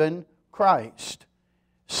 even Christ.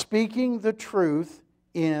 Speaking the truth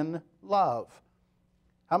in love.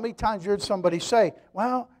 How many times you heard somebody say,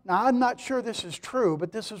 well, now I'm not sure this is true,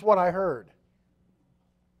 but this is what I heard.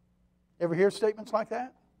 Ever hear statements like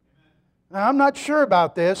that? Now, I'm not sure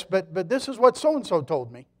about this, but this is what so-and-so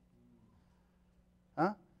told me.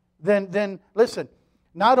 Huh? Then listen,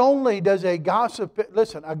 not only does a gossip,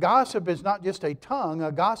 listen, a gossip is not just a tongue,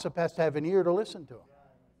 a gossip has to have an ear to listen to.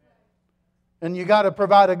 And you got to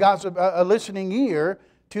provide a listening ear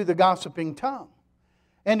to the gossiping tongue.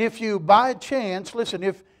 And if you, by chance,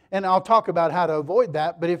 listen, and I'll talk about how to avoid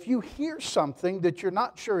that, but if you hear something that you're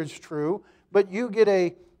not sure is true, but you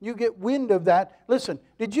get wind of that, listen,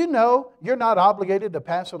 did you know you're not obligated to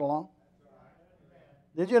pass it along?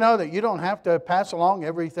 Did you know that you don't have to pass along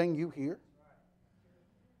everything you hear?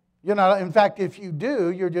 You're not, in fact, if you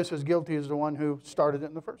do, you're just as guilty as the one who started it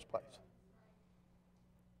in the first place.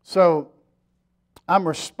 So, I'm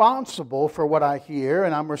responsible for what I hear,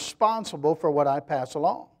 and I'm responsible for what I pass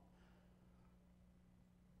along.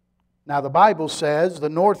 Now the Bible says, the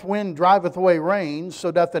north wind driveth away rain,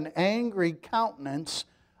 so doth an angry countenance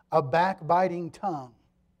a backbiting tongue.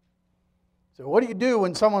 So what do you do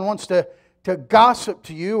when someone wants to gossip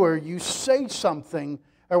to you, or you say something,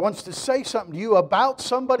 or wants to say something to you about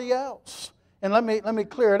somebody else? And let me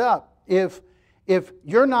clear it up. If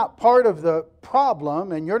you're not part of the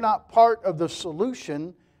problem and you're not part of the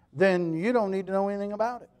solution, then you don't need to know anything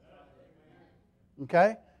about it.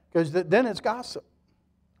 Okay? Because then it's gossip.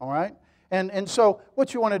 All right? And so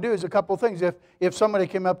what you want to do is a couple of things. If somebody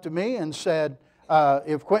came up to me and said,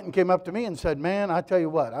 if Quentin came up to me and said, man, I tell you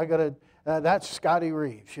what, I got to, that's Scotty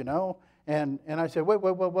Reeves, you know? And I said, wait,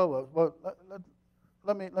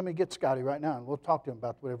 let me get Scotty right now and we'll talk to him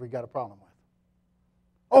about whatever he got a problem with.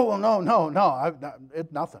 Oh, well, no,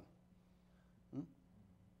 it's nothing.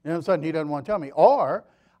 And all of a sudden he doesn't want to tell me. Or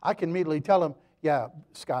I can immediately tell him, yeah,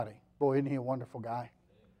 Scotty, boy, isn't he a wonderful guy?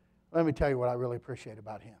 Let me tell you what I really appreciate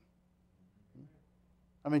about him.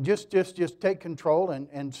 I mean, just take control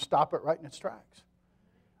and stop it right in its tracks.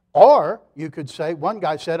 Or you could say, one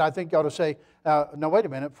guy said, I think you ought to say, no, wait a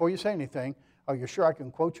minute, before you say anything, are you sure I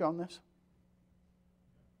can quote you on this?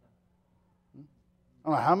 I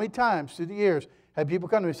don't know how many times through the years had people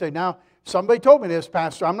come to me and say, now, somebody told me this,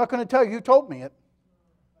 Pastor. I'm not going to tell you who told me it.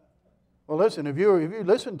 Well, listen, if you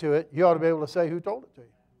listen to it, you ought to be able to say who told it to you.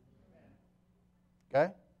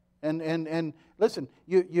 Okay? And listen,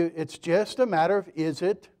 it's just a matter of, is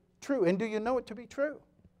it true? And do you know it to be true?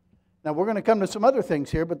 Now, we're going to come to some other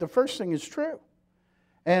things here, but the first thing is true.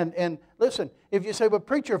 And listen, if you say, well,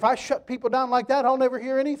 preacher, if I shut people down like that, I'll never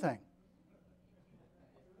hear anything.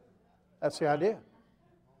 That's the idea.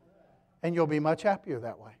 And you'll be much happier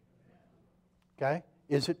that way. Okay?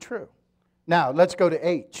 Is it true? Now, let's go to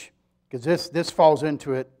H, because this falls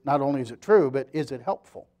into it. Not only is it true, but is it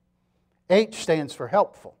helpful? H stands for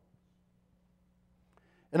helpful.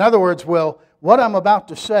 In other words, will what I'm about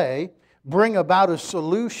to say bring about a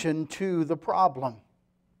solution to the problem?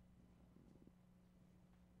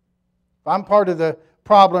 If I'm part of the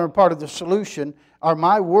problem or part of the solution, are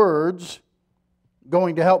my words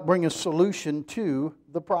going to help bring a solution to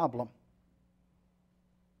the problem?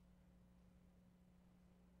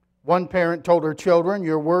 One parent told her children,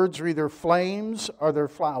 your words are either flames or they're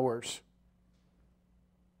flowers.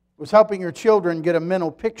 It was helping her children get a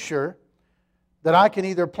mental picture that I can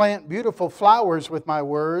either plant beautiful flowers with my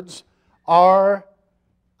words or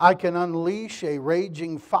I can unleash a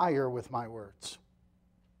raging fire with my words.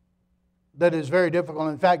 That is very difficult.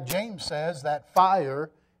 In fact, James says that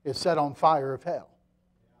fire is set on fire of hell.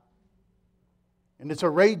 And it's a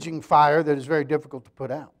raging fire that is very difficult to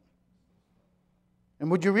put out. And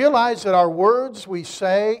would you realize that our words we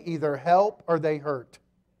say either help or they hurt?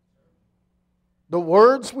 The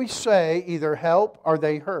words we say either help or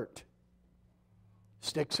they hurt.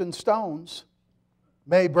 Sticks and stones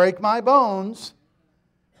may break my bones,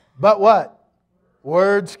 but what?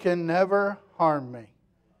 Words can never harm me.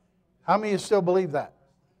 How many of you still believe that?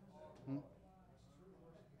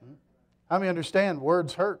 How many understand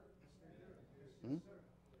words hurt?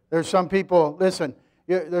 There's some people, listen,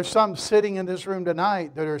 there's some sitting in this room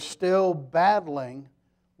tonight that are still battling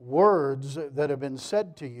words that have been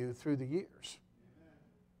said to you through the years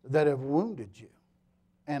that have wounded you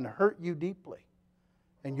and hurt you deeply.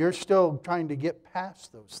 And you're still trying to get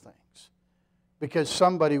past those things because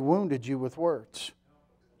somebody wounded you with words.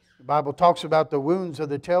 The Bible talks about the wounds of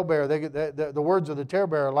the talebearer. The words of the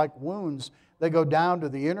talebearer are like wounds. They go down to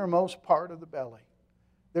the innermost part of the belly.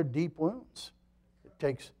 They're deep wounds. It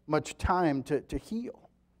takes much time to heal.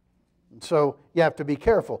 And so you have to be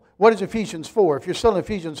careful. What is Ephesians 4? If you're still in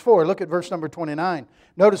Ephesians 4, look at verse number 29.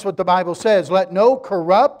 Notice what the Bible says. Let no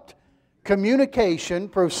corrupt communication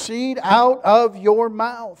proceed out of your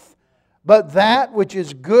mouth, but that which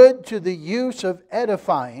is good to the use of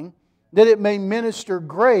edifying, that it may minister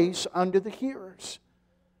grace unto the hearers.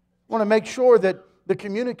 I want to make sure that the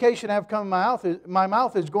communication I have come my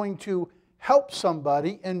mouth is going to help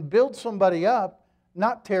somebody and build somebody up,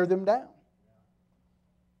 not tear them down.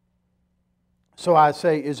 So I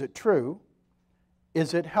say, is it true?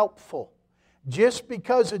 Is it helpful? Just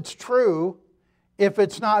because it's true, if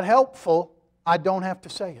it's not helpful, I don't have to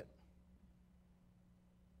say it.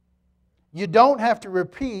 You don't have to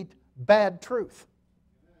repeat bad truth.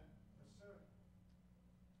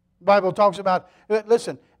 The Bible talks about,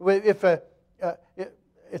 listen, if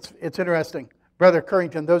it's interesting. Brother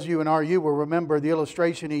Currington, those of you in RU will remember the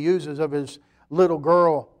illustration he uses of his little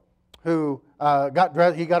girl who got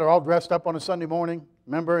dressed. He got her all dressed up on a Sunday morning,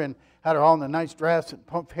 remember, and had her all in a nice dress and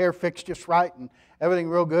hair fixed just right and everything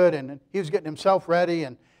real good. And he was getting himself ready,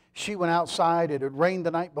 and she went outside. It had rained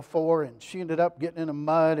the night before, and she ended up getting in the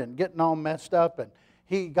mud and getting all messed up. And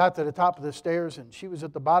he got to the top of the stairs, and she was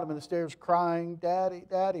at the bottom of the stairs crying, "Daddy,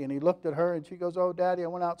 Daddy." And he looked at her, and she goes, "Oh, Daddy, I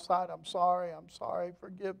went outside. I'm sorry,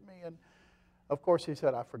 forgive me." And of course, he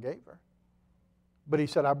said, "I forgave her." But he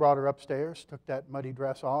said, "I brought her upstairs, took that muddy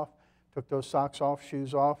dress off, took those socks off,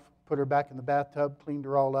 shoes off, put her back in the bathtub, cleaned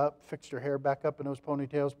her all up, fixed her hair back up in those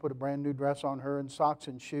ponytails, put a brand new dress on her and socks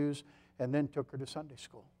and shoes, and then took her to Sunday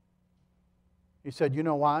school." He said, "You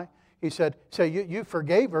know why?" He said, you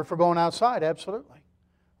forgave her for going outside." "Absolutely."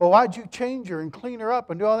 "Well, why'd you change her and clean her up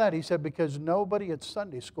and do all that?" He said, "Because nobody at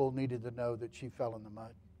Sunday school needed to know that she fell in the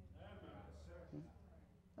mud."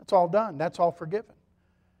 That's all done. That's all forgiven.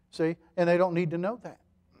 See? And they don't need to know that.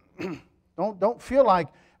 Don't feel like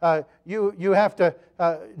you have to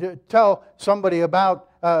tell somebody about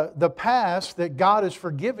the past that God has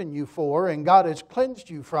forgiven you for and God has cleansed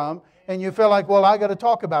you from, and you feel like, well, I got to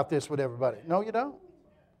talk about this with everybody. No, you don't.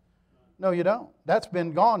 No, you don't. That's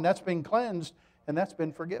been gone. That's been cleansed, and that's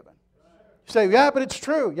been forgiven. You say, "Yeah, but it's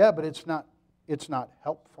true." Yeah, but it's not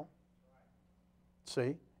helpful.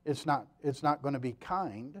 See? It's not going to be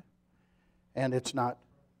kind, and it's not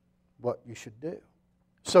what you should do.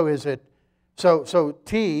 So is it? So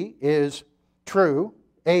T is true.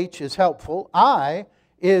 H is helpful. I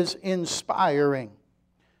is inspiring.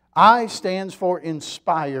 I stands for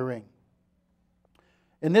inspiring.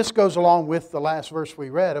 And this goes along with the last verse we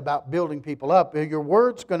read about building people up. Your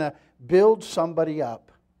word's going to build somebody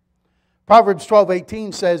up. Proverbs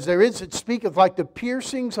 12:18 says, "There is it speaketh like the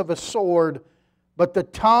piercings of a sword, but the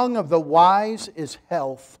tongue of the wise is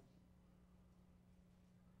health."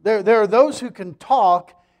 There are those who can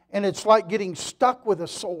talk, and it's like getting stuck with a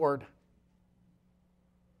sword.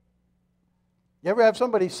 You ever have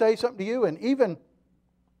somebody say something to you, and even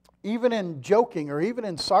in joking or even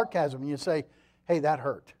in sarcasm, you say, "Hey, that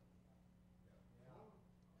hurt."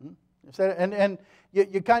 And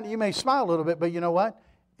you may smile a little bit, but you know what?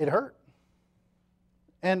 It hurt.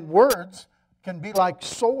 And words can be like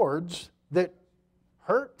swords that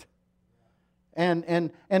hurt.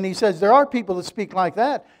 And he says there are people that speak like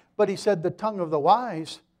that, but he said the tongue of the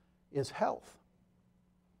wise is health.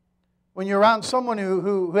 When you're around someone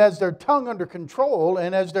who has their tongue under control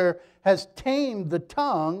and has tamed the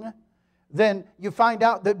tongue, then you find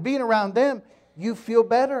out that being around them, you feel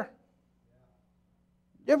better.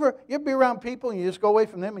 You ever be around people and you just go away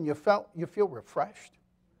from them and you feel refreshed?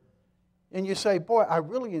 And you say, "Boy, I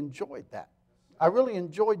really enjoyed that. I really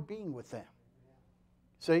enjoyed being with them."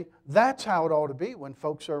 See, that's how it ought to be when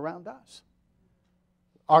folks are around us.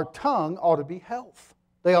 Our tongue ought to be health.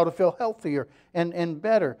 They ought to feel healthier and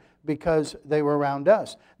better because they were around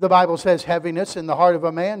us. The Bible says, "Heaviness in the heart of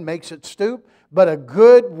a man makes it stoop, but a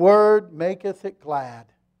good word maketh it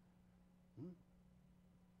glad."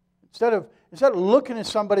 Instead of looking at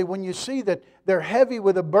somebody when you see that they're heavy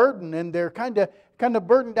with a burden and they're kind of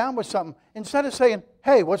burdened down with something, instead of saying,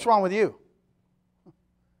 "Hey, what's wrong with you?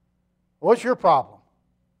 What's your problem?"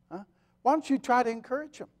 Why don't you try to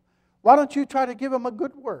encourage them? Why don't you try to give them a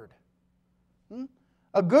good word?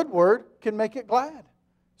 A good word can make it glad.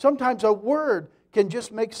 Sometimes a word can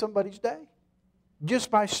just make somebody's day,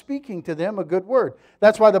 just by speaking to them a good word.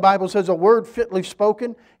 That's why the Bible says a word fitly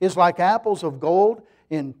spoken is like apples of gold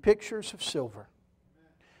in pictures of silver.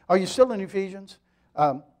 Are you still in Ephesians?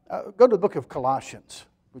 Go to the book of Colossians.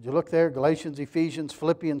 Would you look there? Galatians, Ephesians,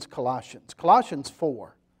 Philippians, Colossians. Colossians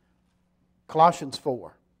 4. Colossians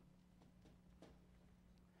 4.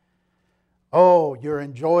 Oh, you're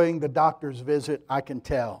enjoying the doctor's visit, I can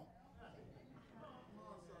tell.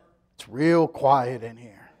 It's real quiet in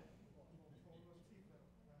here.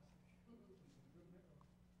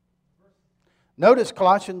 Notice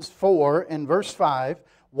Colossians 4 and verse 5.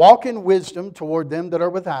 Walk in wisdom toward them that are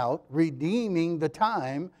without, redeeming the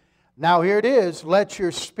time. Now here it is. Let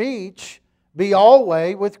your speech be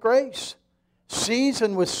always with grace,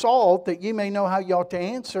 seasoned with salt, that ye may know how ye ought to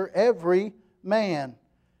answer every man.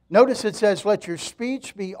 Notice it says, let your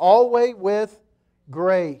speech be always with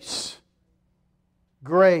grace.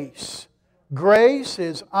 Grace. Grace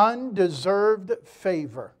is undeserved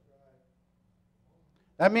favor.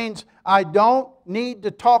 That means I don't need to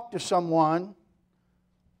talk to someone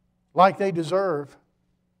like they deserve,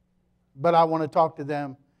 but I want to talk to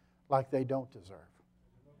them like they don't deserve.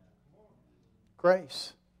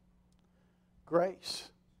 Grace. Grace.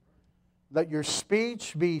 Let your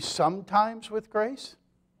speech be sometimes with grace,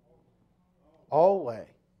 always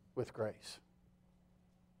with grace.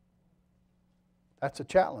 That's a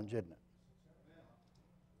challenge, isn't it?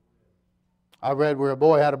 I read where a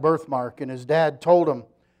boy had a birthmark and his dad told him,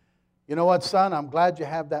 you know what, son, I'm glad you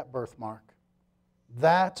have that birthmark.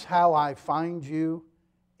 That's how I find you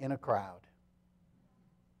in a crowd.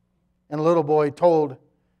 And the little boy told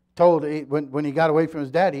when he got away from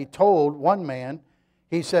his dad, he told one man,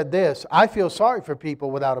 he said this, I feel sorry for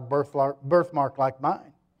people without a birthmark like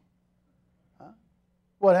mine. Huh?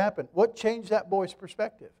 What happened? What changed that boy's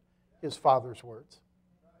perspective? His father's words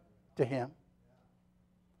to him.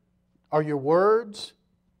 Are your words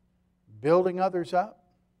building others up?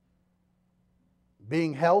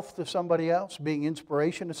 Being health to somebody else? Being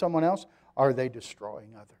inspiration to someone else? Or are they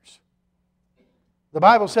destroying others? The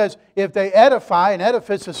Bible says if they edify, an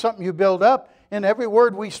edifice is something you build up, and every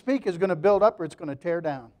word we speak is going to build up or it's going to tear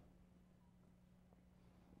down.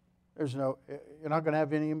 You're not going to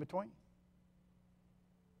have any in between.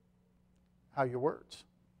 How your words,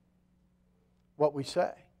 what we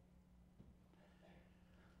say.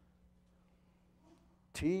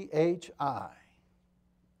 THI.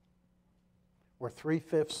 We're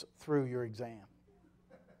 3/5 through your exam.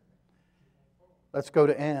 Let's go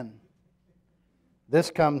to N. This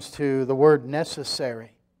comes to the word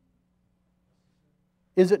necessary.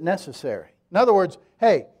 Is it necessary? In other words,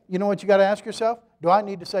 hey, you know what you got to ask yourself? Do I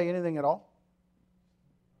need to say anything at all?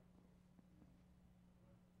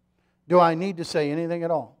 Do I need to say anything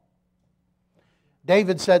at all?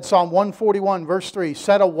 David said, Psalm 141, verse 3,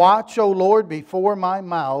 set a watch, O Lord, before my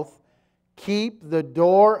mouth. Keep the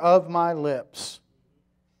door of my lips.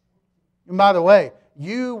 And by the way,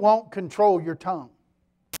 you won't control your tongue.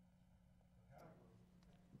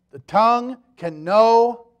 The tongue can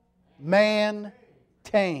no man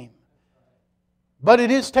tame. But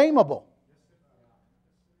it is tameable.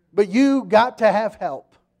 But you got to have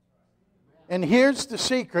help. And here's the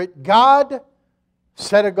secret. God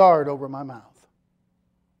set a guard over my mouth.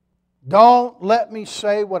 Don't let me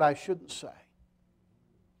say what I shouldn't say.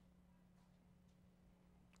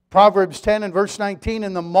 Proverbs 10 and verse 19,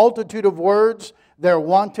 in the multitude of words there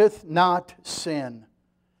wanteth not sin,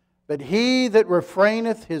 but he that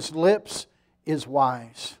refraineth his lips is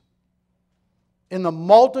wise. In the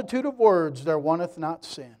multitude of words there wanteth not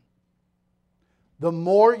sin. The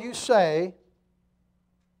more you say,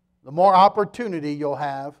 the more opportunity you'll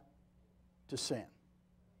have to sin.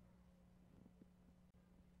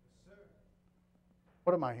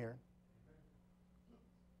 What am I hearing?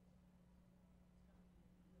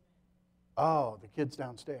 Oh, the kids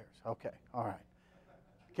downstairs. Okay, all right.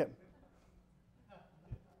 Okay.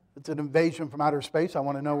 It's an invasion from outer space. I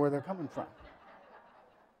want to know where they're coming from.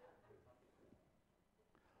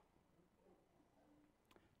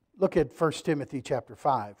 Look at 1 Timothy chapter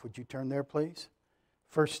 5. Would you turn there, please?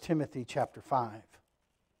 1 Timothy chapter 5.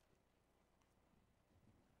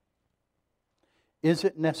 Is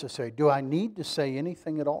it necessary? Do I need to say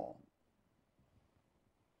anything at all?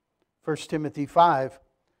 1 Timothy 5.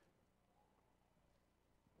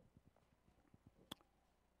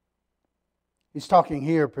 He's talking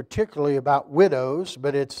here particularly about widows,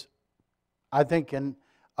 but it's, I think,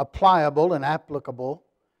 applicable and applicable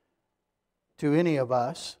to any of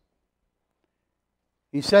us.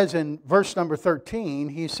 He says in verse number 13,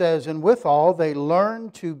 he says, and withal they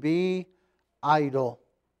learn to be idle,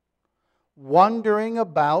 wandering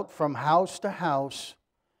about from house to house,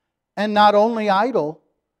 and not only idle,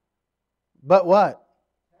 but what?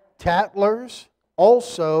 Tattlers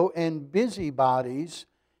also, and busybodies,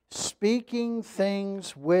 speaking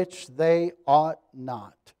things which they ought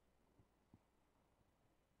not.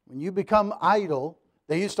 When you become idle,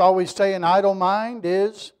 they used to always say an idle mind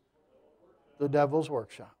is the devil's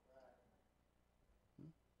workshop.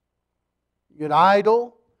 You get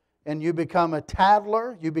idle and you become a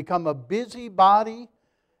tattler, you become a busybody,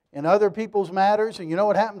 in other people's matters. And you know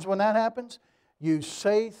what happens when that happens? You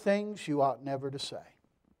say things you ought never to say.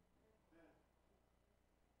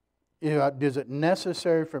 Is it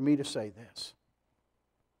necessary for me to say this?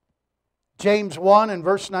 James 1 and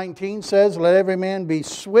verse 19 says, let every man be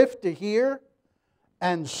swift to hear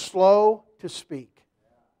and slow to speak.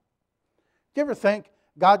 Do you ever think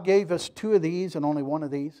God gave us 2 of these and only 1 of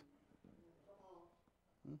these?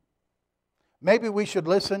 Maybe we should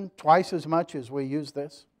listen twice as much as we use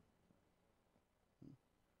this.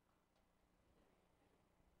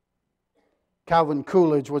 Calvin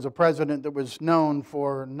Coolidge was a president that was known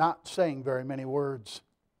for not saying very many words.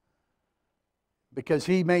 Because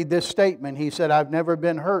he made this statement. He said, I've never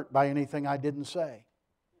been hurt by anything I didn't say.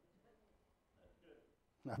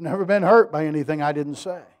 I've never been hurt by anything I didn't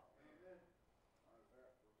say.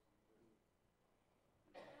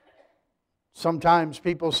 Sometimes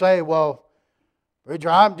people say, well, preacher,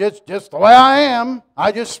 I'm just the way I am.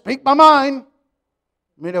 I just speak my mind.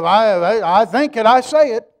 I mean, if I think it, I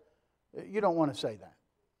say it. You don't want to say that.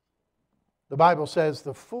 The Bible says,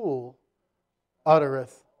 the fool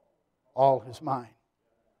uttereth all his mind.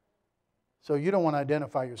 So you don't want to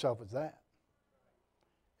identify yourself as that.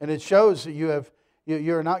 And it shows that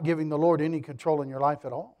you're not giving the Lord any control in your life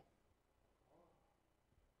at all.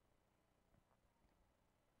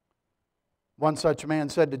 One such man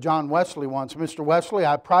said to John Wesley once, Mr. Wesley,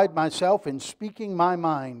 I pride myself in speaking my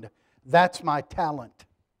mind. That's my talent.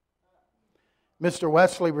 Mr.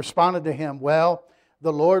 Wesley responded to him, well,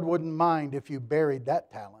 the Lord wouldn't mind if you buried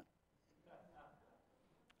that talent.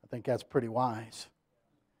 I think that's pretty wise.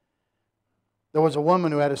 There was a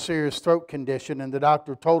woman who had a serious throat condition, and the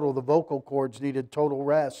doctor told her the vocal cords needed total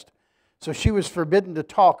rest. So she was forbidden to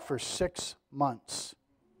talk for 6 months.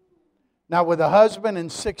 Now, with a husband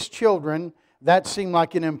and 6 children, that seemed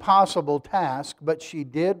like an impossible task, but she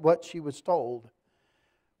did what she was told.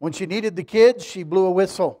 When she needed the kids, she blew a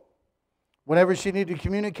whistle. Whenever she needed to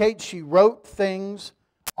communicate, she wrote things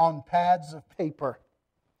on pads of paper.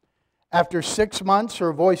 After 6 months,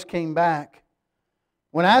 her voice came back.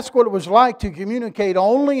 When asked what it was like to communicate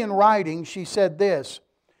only in writing, she said this,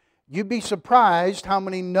 you'd be surprised how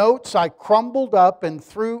many notes I crumbled up and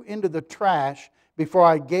threw into the trash before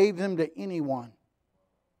I gave them to anyone.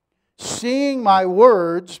 Seeing my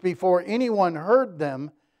words before anyone heard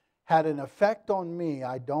them had an effect on me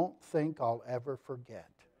I don't think I'll ever forget.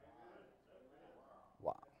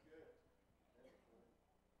 Wow.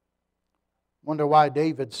 Wonder why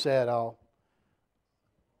David said, I'll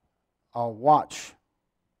watch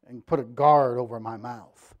and put a guard over my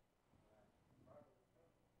mouth.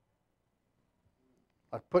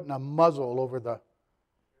 Like putting a muzzle over the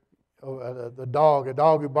dog. A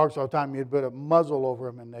dog who barks all the time, you'd put a muzzle over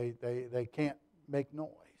them and they can't make noise.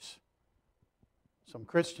 Some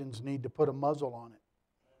Christians need to put a muzzle on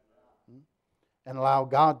it and allow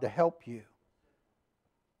God to help you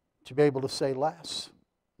to be able to say less,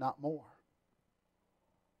 not more.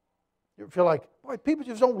 You ever feel like, boy, people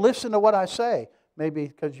just don't listen to what I say. Maybe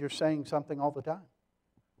because you're saying something all the time.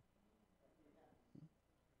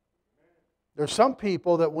 There's some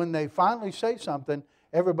people that when they finally say something,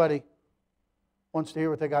 everybody wants to hear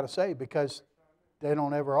what they got to say because they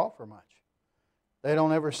don't ever offer much. They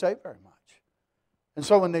don't ever say very much. And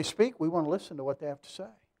so when they speak, we want to listen to what they have to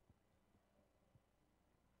say.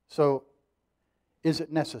 So, is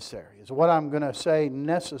it necessary? Is what I'm going to say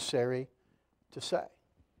necessary to say?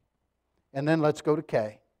 And then let's go to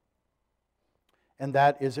K. And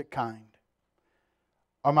that, is it kind?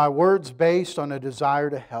 Are my words based on a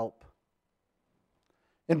desire to help?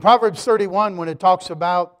 In Proverbs 31, when it talks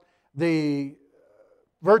about the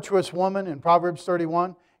virtuous woman in Proverbs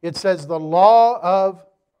 31, it says the law of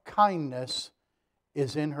kindness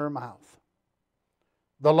is in her mouth.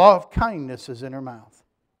 The law of kindness is in her mouth.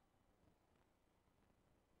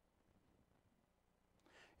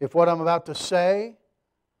 If what I'm about to say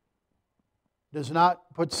does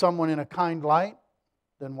not put someone in a kind light,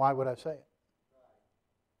 then why would I say it?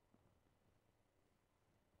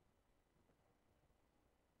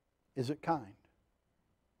 Is it kind?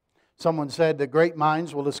 Someone said that great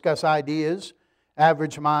minds will discuss ideas,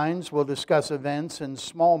 average minds will discuss events, and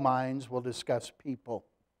small minds will discuss people.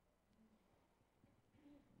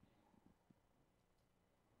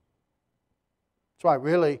 That's why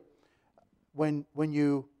really, when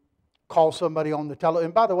you call somebody on the telephone,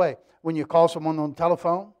 and by the way, when you call someone on the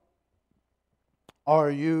telephone,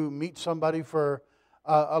 or you meet somebody for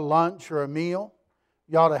a lunch or a meal,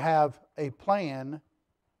 you ought to have a plan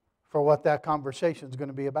for what that conversation is going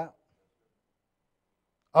to be about.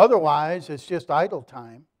 Otherwise, it's just idle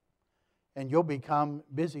time, and you'll become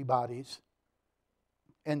busybodies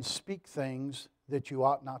and speak things that you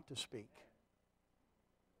ought not to speak.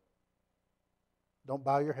 Don't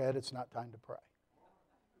bow your head. It's not time to pray.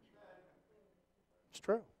 It's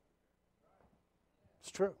true.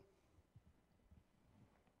 It's true.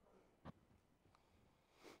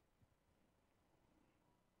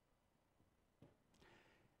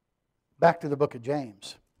 Back to the book of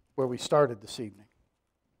James, where we started this evening.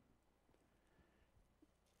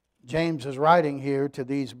 James is writing here to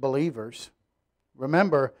these believers.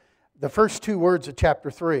 Remember, the first two words of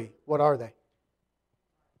chapter 3, what are they?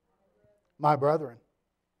 My brethren.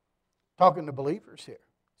 Talking to believers here.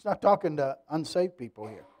 It's not talking to unsaved people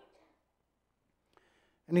here.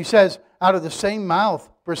 And he says, out of the same mouth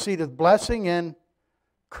proceedeth blessing and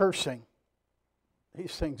cursing.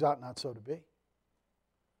 These things ought not so to be.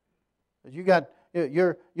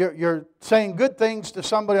 You're saying good things to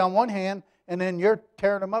somebody on one hand, and then you're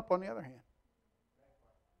tearing them up on the other hand.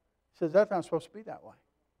 He says that's not supposed to be that way.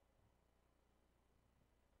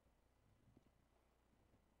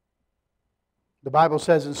 The Bible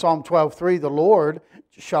says in Psalm 12:3, the Lord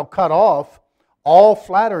shall cut off all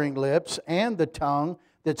flattering lips and the tongue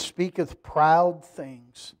that speaketh proud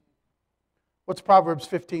things. What's Proverbs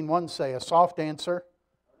 15:1 say? A soft answer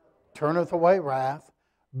turneth away wrath,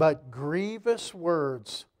 but grievous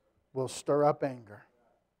words will stir up anger.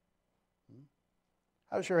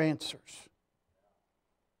 How's your answers?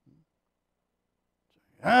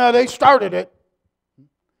 They started it.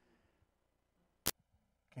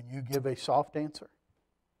 Can you give a soft answer?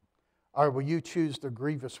 Or will you choose the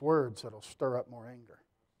grievous words that will stir up more anger?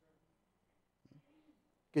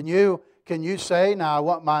 Can you say, now I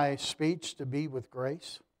want my speech to be with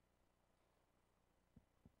grace?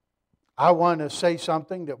 I want to say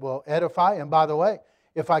something that will edify. And by the way,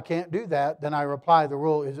 if I can't do that, then I reply the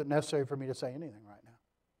rule, is it necessary for me to say anything right now?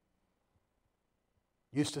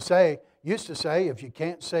 Used to say, if you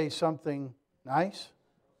can't say something nice,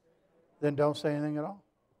 then don't say anything at all.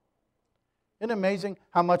 Isn't it amazing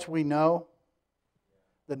how much we know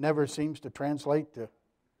that never seems to translate to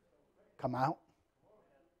come out?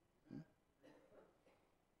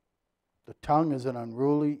 The tongue is an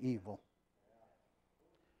unruly evil.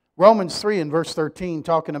 Romans 3 and verse 13,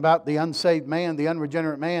 talking about the unsaved man, the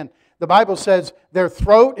unregenerate man, the Bible says, their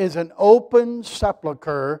throat is an open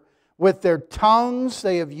sepulchre. With their tongues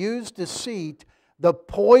they have used deceit. The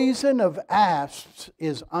poison of asps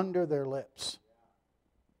is under their lips.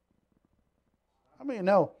 How many of you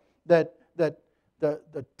know that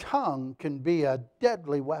the tongue can be a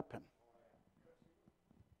deadly weapon?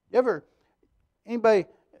 Anybody,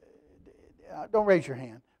 don't raise your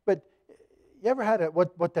hand, but you ever had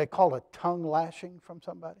what they call a tongue lashing from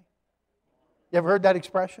somebody? You ever heard that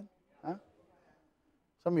expression? Huh?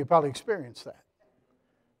 Some of you probably experienced that.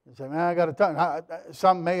 You say, man, I got a tongue.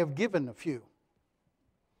 Some may have given a few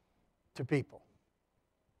to people.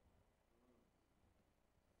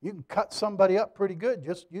 You can cut somebody up pretty good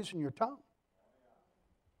just using your tongue.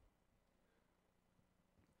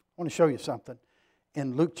 I want to show you something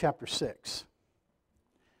in Luke chapter 6.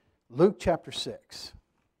 Luke chapter 6.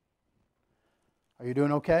 Are you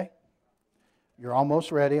doing okay? You're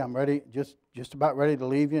almost ready. I'm ready, just about ready to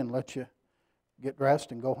leave you and let you get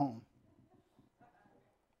dressed and go home.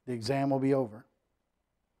 The exam will be over.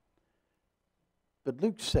 But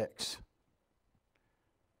Luke 6.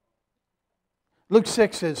 Luke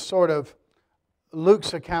 6 is sort of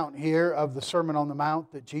Luke's account here of the Sermon on the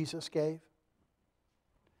Mount that Jesus gave.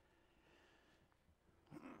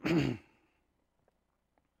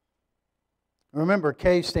 Remember,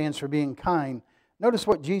 K stands for being kind. Notice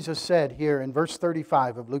what Jesus said here in verse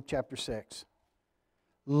 35 of Luke chapter 6.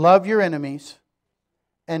 Love your enemies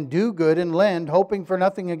and do good and lend, hoping for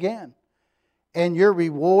nothing again. And your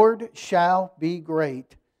reward shall be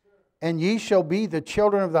great, and ye shall be the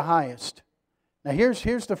children of the highest. Now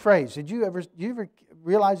here's the phrase. Did you ever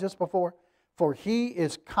realize this before? For he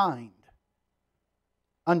is kind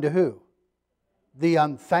unto who? The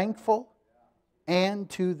unthankful and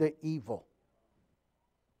to the evil.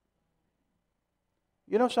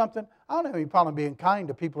 You know something? I don't have any problem being kind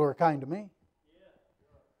to people who are kind to me.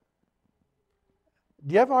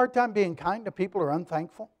 Do you have a hard time being kind to people who are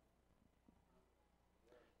unthankful?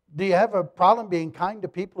 Do you have a problem being kind to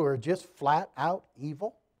people who are just flat out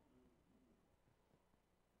evil?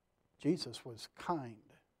 Jesus was kind.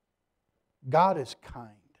 God is kind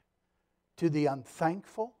to the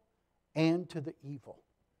unthankful and to the evil.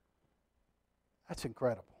 That's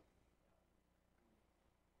incredible.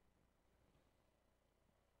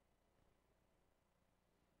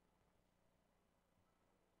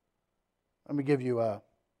 Let me give you a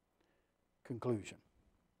conclusion.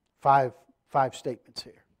 Five statements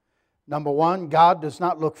here. Number one, God does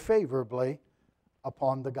not look favorably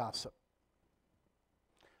upon the gossip.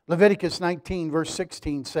 Leviticus 19 verse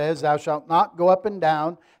 16 says, Thou shalt not go up and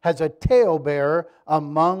down as a talebearer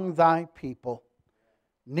among thy people.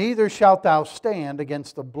 Neither shalt thou stand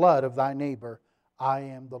against the blood of thy neighbor. I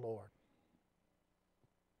am the Lord.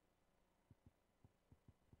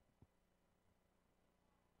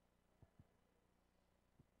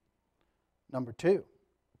 Number 2,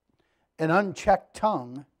 an unchecked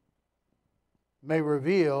tongue may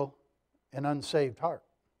reveal an unsaved heart.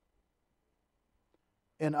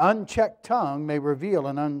 An unchecked tongue may reveal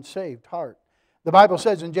an unsaved heart. The Bible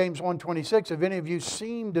says in James 1:26, if any of you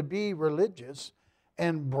seem to be religious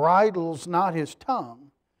and bridles not his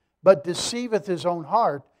tongue, but deceiveth his own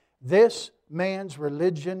heart, this man's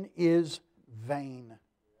religion is vain.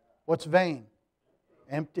 What's vain?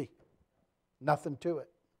 Empty. Nothing to it.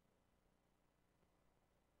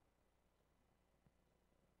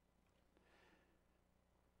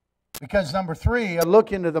 Because number 3, a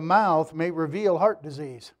look into the mouth may reveal heart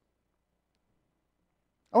disease.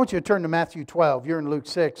 I want you to turn to Matthew 12. You're in Luke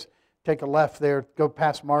 6. Take a left there, go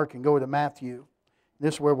past Mark and go to Matthew.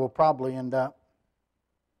 This is where we'll probably end up.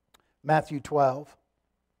 Matthew 12.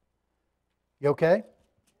 You okay?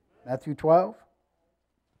 Matthew 12?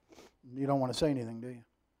 You don't want to say anything, do you?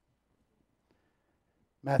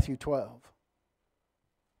 Matthew 12.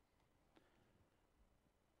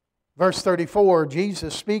 Verse 34,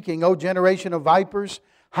 Jesus speaking, O generation of vipers,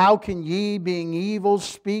 how can ye, being evil,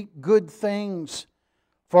 speak good things?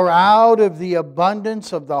 For out of the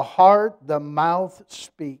abundance of the heart the mouth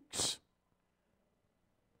speaks.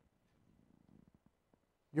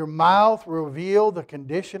 Your mouth will reveal the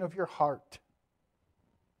condition of your heart.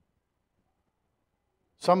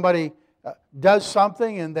 Somebody does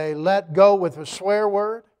something and they let go with a swear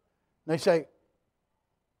word. And they say,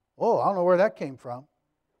 oh, I don't know where that came from.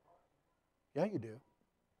 Yeah, you do.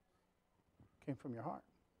 It came from your heart.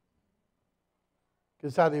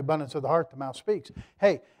 Because out of the abundance of the heart, the mouth speaks.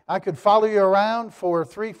 Hey, I could follow you around for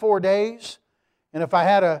 3-4 days, and if I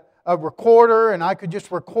had a recorder and I could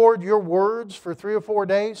just record your words for 3 or 4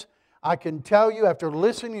 days, I can tell you after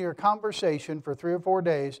listening to your conversation for 3 or 4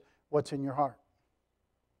 days what's in your heart.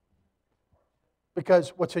 Because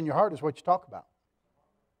what's in your heart is what you talk about.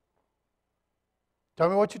 Tell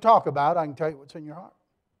me what you talk about, I can tell you what's in your heart.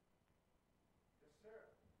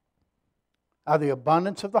 Out of the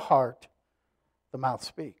abundance of the heart, the mouth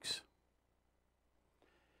speaks.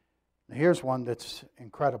 Now here's one that's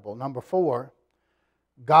incredible. Number 4,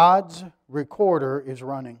 God's recorder is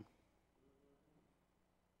running.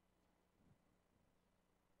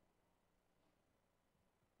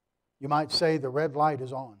 You might say the red light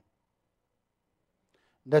is on.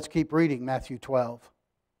 Let's keep reading Matthew 12.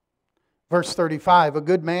 Verse 35, a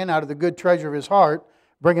good man out of the good treasure of his heart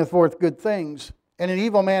bringeth forth good things, and an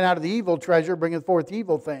evil man out of the evil treasure bringeth forth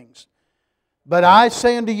evil things. But I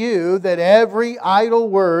say unto you that every idle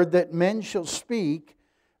word that men shall speak,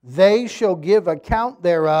 they shall give account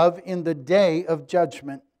thereof in the day of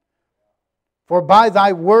judgment. For by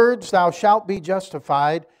thy words thou shalt be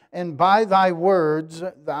justified, and by thy words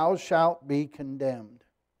thou shalt be condemned.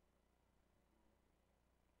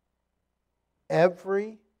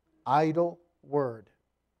 Every idle word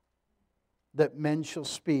that men shall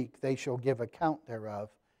speak, they shall give account thereof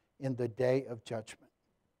in the day of judgment.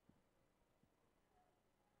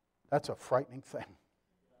 That's a frightening thing.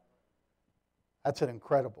 That's an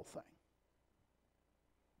incredible thing.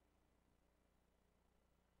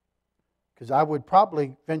 Because I would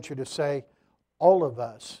probably venture to say all of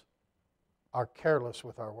us are careless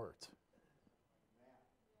with our words.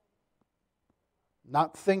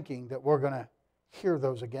 Not thinking that we're going to hear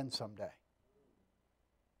those again someday.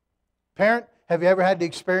 Parent, have you ever had the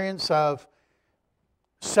experience of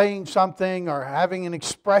saying something or having an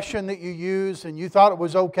expression that you used and you thought it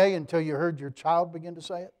was okay until you heard your child begin to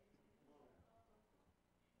say it?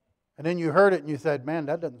 And then you heard it and you said, man,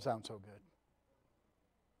 that doesn't sound so good.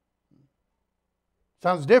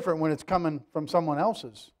 Sounds different when it's coming from someone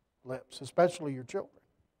else's lips, especially your children.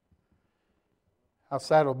 How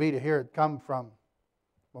sad it'll be to hear it come from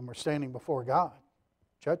when we're standing before God.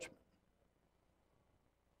 Judgment.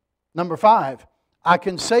 Number 5, I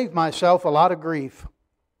can save myself a lot of grief.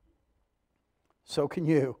 So can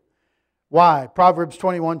you. Why? Proverbs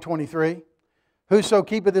 21:23. Whoso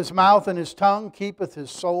keepeth his mouth and his tongue keepeth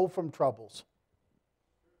his soul from troubles.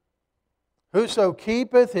 Whoso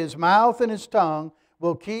keepeth his mouth and his tongue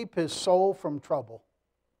will keep his soul from trouble.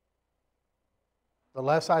 The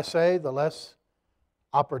less I say, the less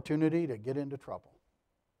opportunity to get into trouble.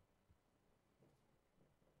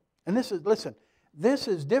 And this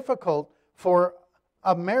is difficult for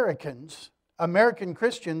American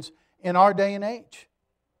Christians in our day and age.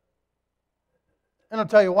 And I'll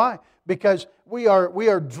tell you why. Because we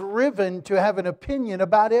are driven to have an opinion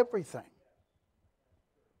about everything.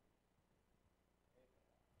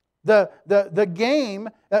 The game,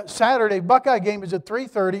 Saturday Buckeye game is at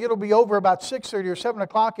 3:30. It'll be over about 6:30 or 7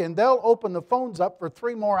 o'clock, and they'll open the phones up for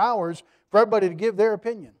 3 more hours for everybody to give their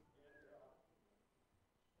opinion.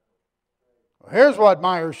 Well, here's what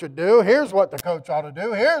Myers should do. Here's what the coach ought to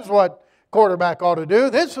do. Here's what quarterback ought to do.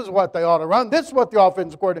 This is what they ought to run. This is what the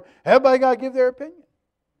offensive coordinator. Everybody got to give their opinion.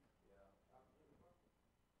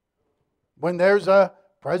 When there's a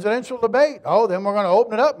presidential debate, then we're going to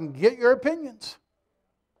open it up and get your opinions.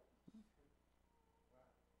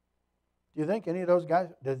 Do you think any of those guys,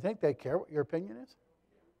 do you think they care what your opinion is?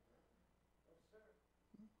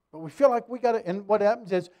 But we feel like we got to, and what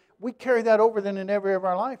happens is we carry that over then in every area of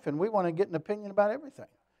our life, and we want to get an opinion about everything.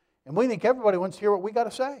 And we think everybody wants to hear what we got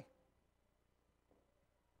to say.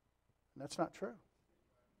 And that's not true.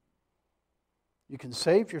 You can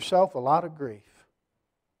save yourself a lot of grief.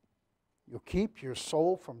 You'll keep your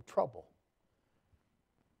soul from trouble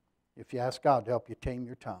if you ask God to help you tame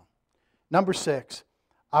your tongue. Number 6,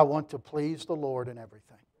 I want to please the Lord in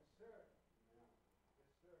everything.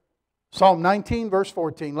 Psalm 19, verse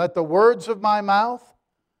 14. Let the words of my mouth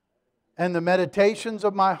and the meditations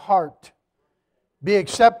of my heart be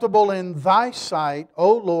acceptable in thy sight,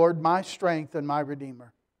 O Lord, my strength and my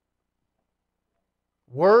Redeemer.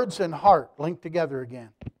 Words and heart linked together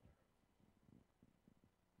again.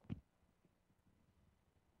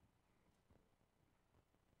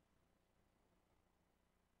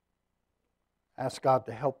 Ask God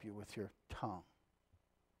to help you with your tongue.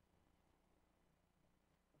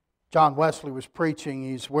 John Wesley was preaching.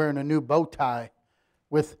 He's wearing a new bow tie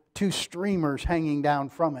with 2 streamers hanging down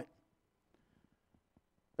from it.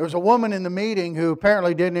 There was a woman in the meeting who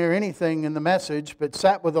apparently didn't hear anything in the message, but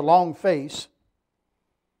sat with a long face.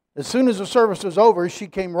 As soon as the service was over, she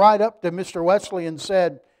came right up to Mr. Wesley and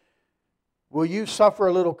said, "Will you suffer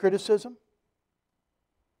a little criticism?"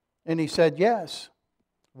 And he said, "Yes."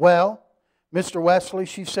 "Well, Mr. Wesley,"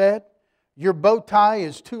 she said, "your bow tie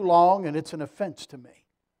is too long and it's an offense to me."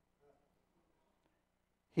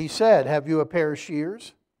 He said, "Have you a pair of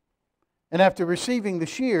shears?" And after receiving the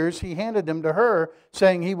shears, he handed them to her,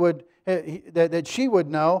 saying that she would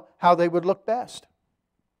know how they would look best.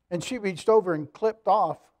 And she reached over and clipped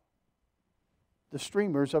off the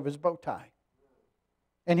streamers of his bow tie.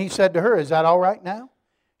 And he said to her, "Is that all right now?"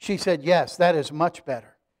 She said, "Yes, that is much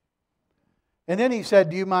better." And then he said,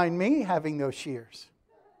 "Do you mind me having those shears?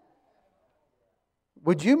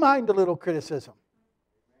 Would you mind a little criticism?"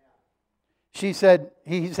 He said,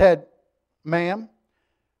 "Ma'am,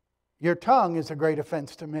 your tongue is a great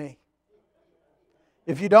offense to me.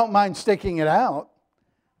 If you don't mind sticking it out,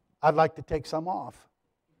 I'd like to take some off."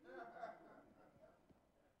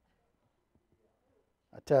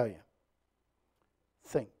 I tell you,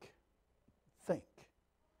 think.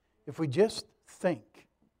 If we just think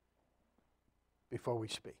before we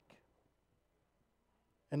speak.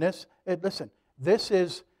 And listen, this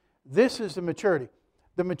is the maturity.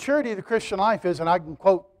 The maturity of the Christian life is, and I can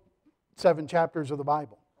quote 7 chapters of the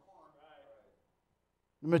Bible.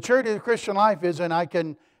 The maturity of the Christian life is, and I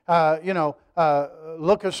can,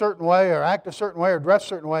 look a certain way or act a certain way or dress a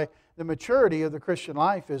certain way. The maturity of the Christian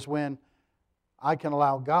life is when I can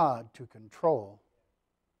allow God to control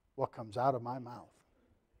what comes out of my mouth.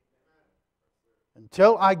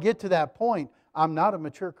 Until I get to that point, I'm not a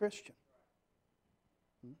mature Christian.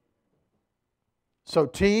 So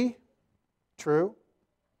T, true.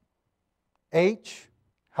 H,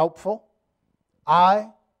 helpful.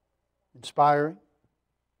 I, inspiring.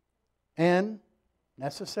 N,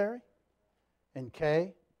 necessary. And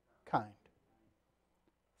K, kind.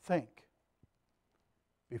 Think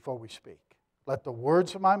before we speak. Let the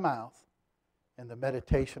words of my mouth and the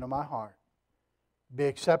meditation of my heart be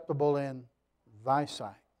acceptable in thy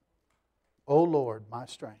sight, O Lord, my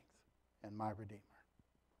strength and my Redeemer.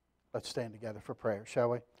 Let's stand together for prayer, shall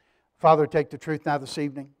we? Father, take the truth now this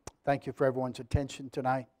evening. Thank you for everyone's attention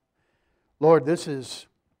tonight. Lord, this is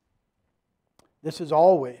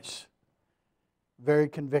always very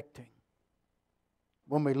convicting.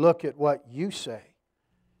 When we look at what you say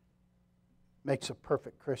makes a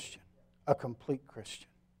perfect Christian, a complete Christian.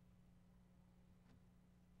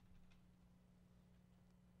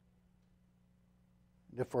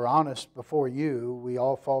 And if we're honest before you, we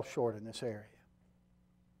all fall short in this area.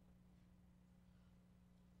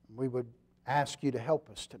 We would ask you to help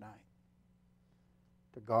us tonight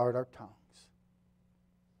to guard our tongues,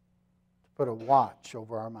 to put a watch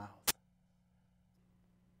over our mouth.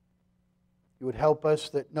 You would help us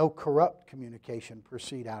that no corrupt communication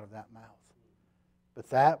proceed out of that mouth, but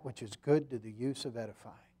that which is good to the use of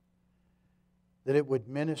edifying. That it would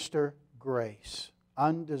minister grace,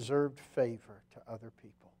 undeserved favor to other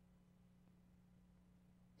people.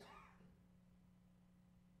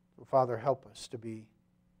 So, Father, help us to be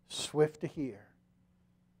swift to hear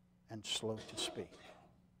and slow to speak.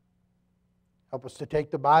 Help us to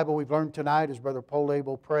take the Bible we've learned tonight, as Brother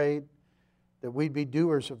Polabel prayed, that we'd be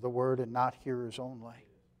doers of the Word and not hearers only.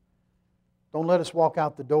 Don't let us walk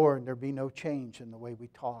out the door and there be no change in the way we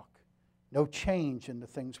talk, no change in the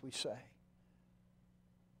things we say.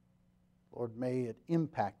 Lord, may it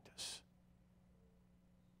impact us.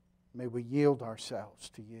 May we yield ourselves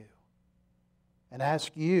to You and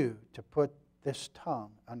ask You to put this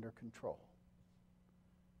tongue under control.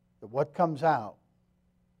 That what comes out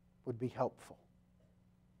would be helpful,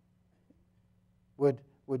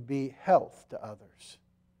 would be health to others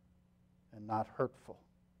and not hurtful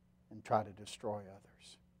and try to destroy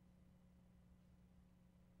others.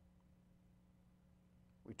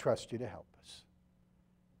 We trust You to help us.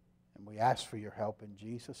 And we ask for Your help in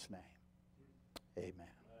Jesus' name. Amen.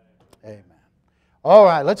 Amen. All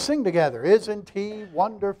right, let's sing together. Isn't He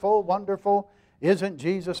wonderful, wonderful? Isn't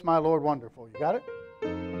Jesus my Lord wonderful? You got it?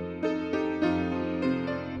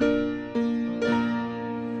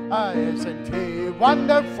 Isn't He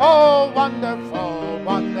wonderful, wonderful,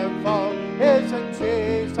 wonderful? Isn't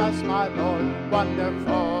Jesus my Lord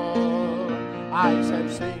wonderful? Eyes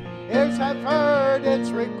have seen, ears have heard, it's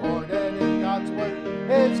recorded in God's Word.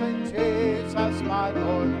 Isn't Jesus my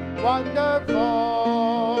Lord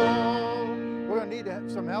wonderful? We're going to need to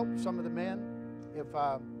have some help, some of the men. If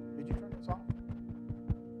did you turn this on?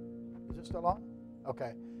 Is it still on?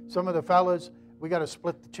 Okay. Some of the fellas, we got to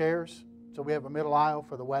split the chairs. So we have a middle aisle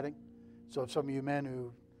for the wedding. So some of you men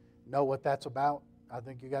who know what that's about, I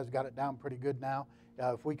think you guys got it down pretty good now.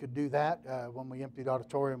 If we could do that when we empty the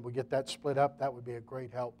auditorium, we get that split up, that would be a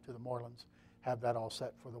great help to the Morelands. Have that all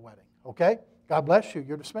set for the wedding. Okay? God bless you.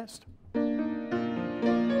 You're dismissed.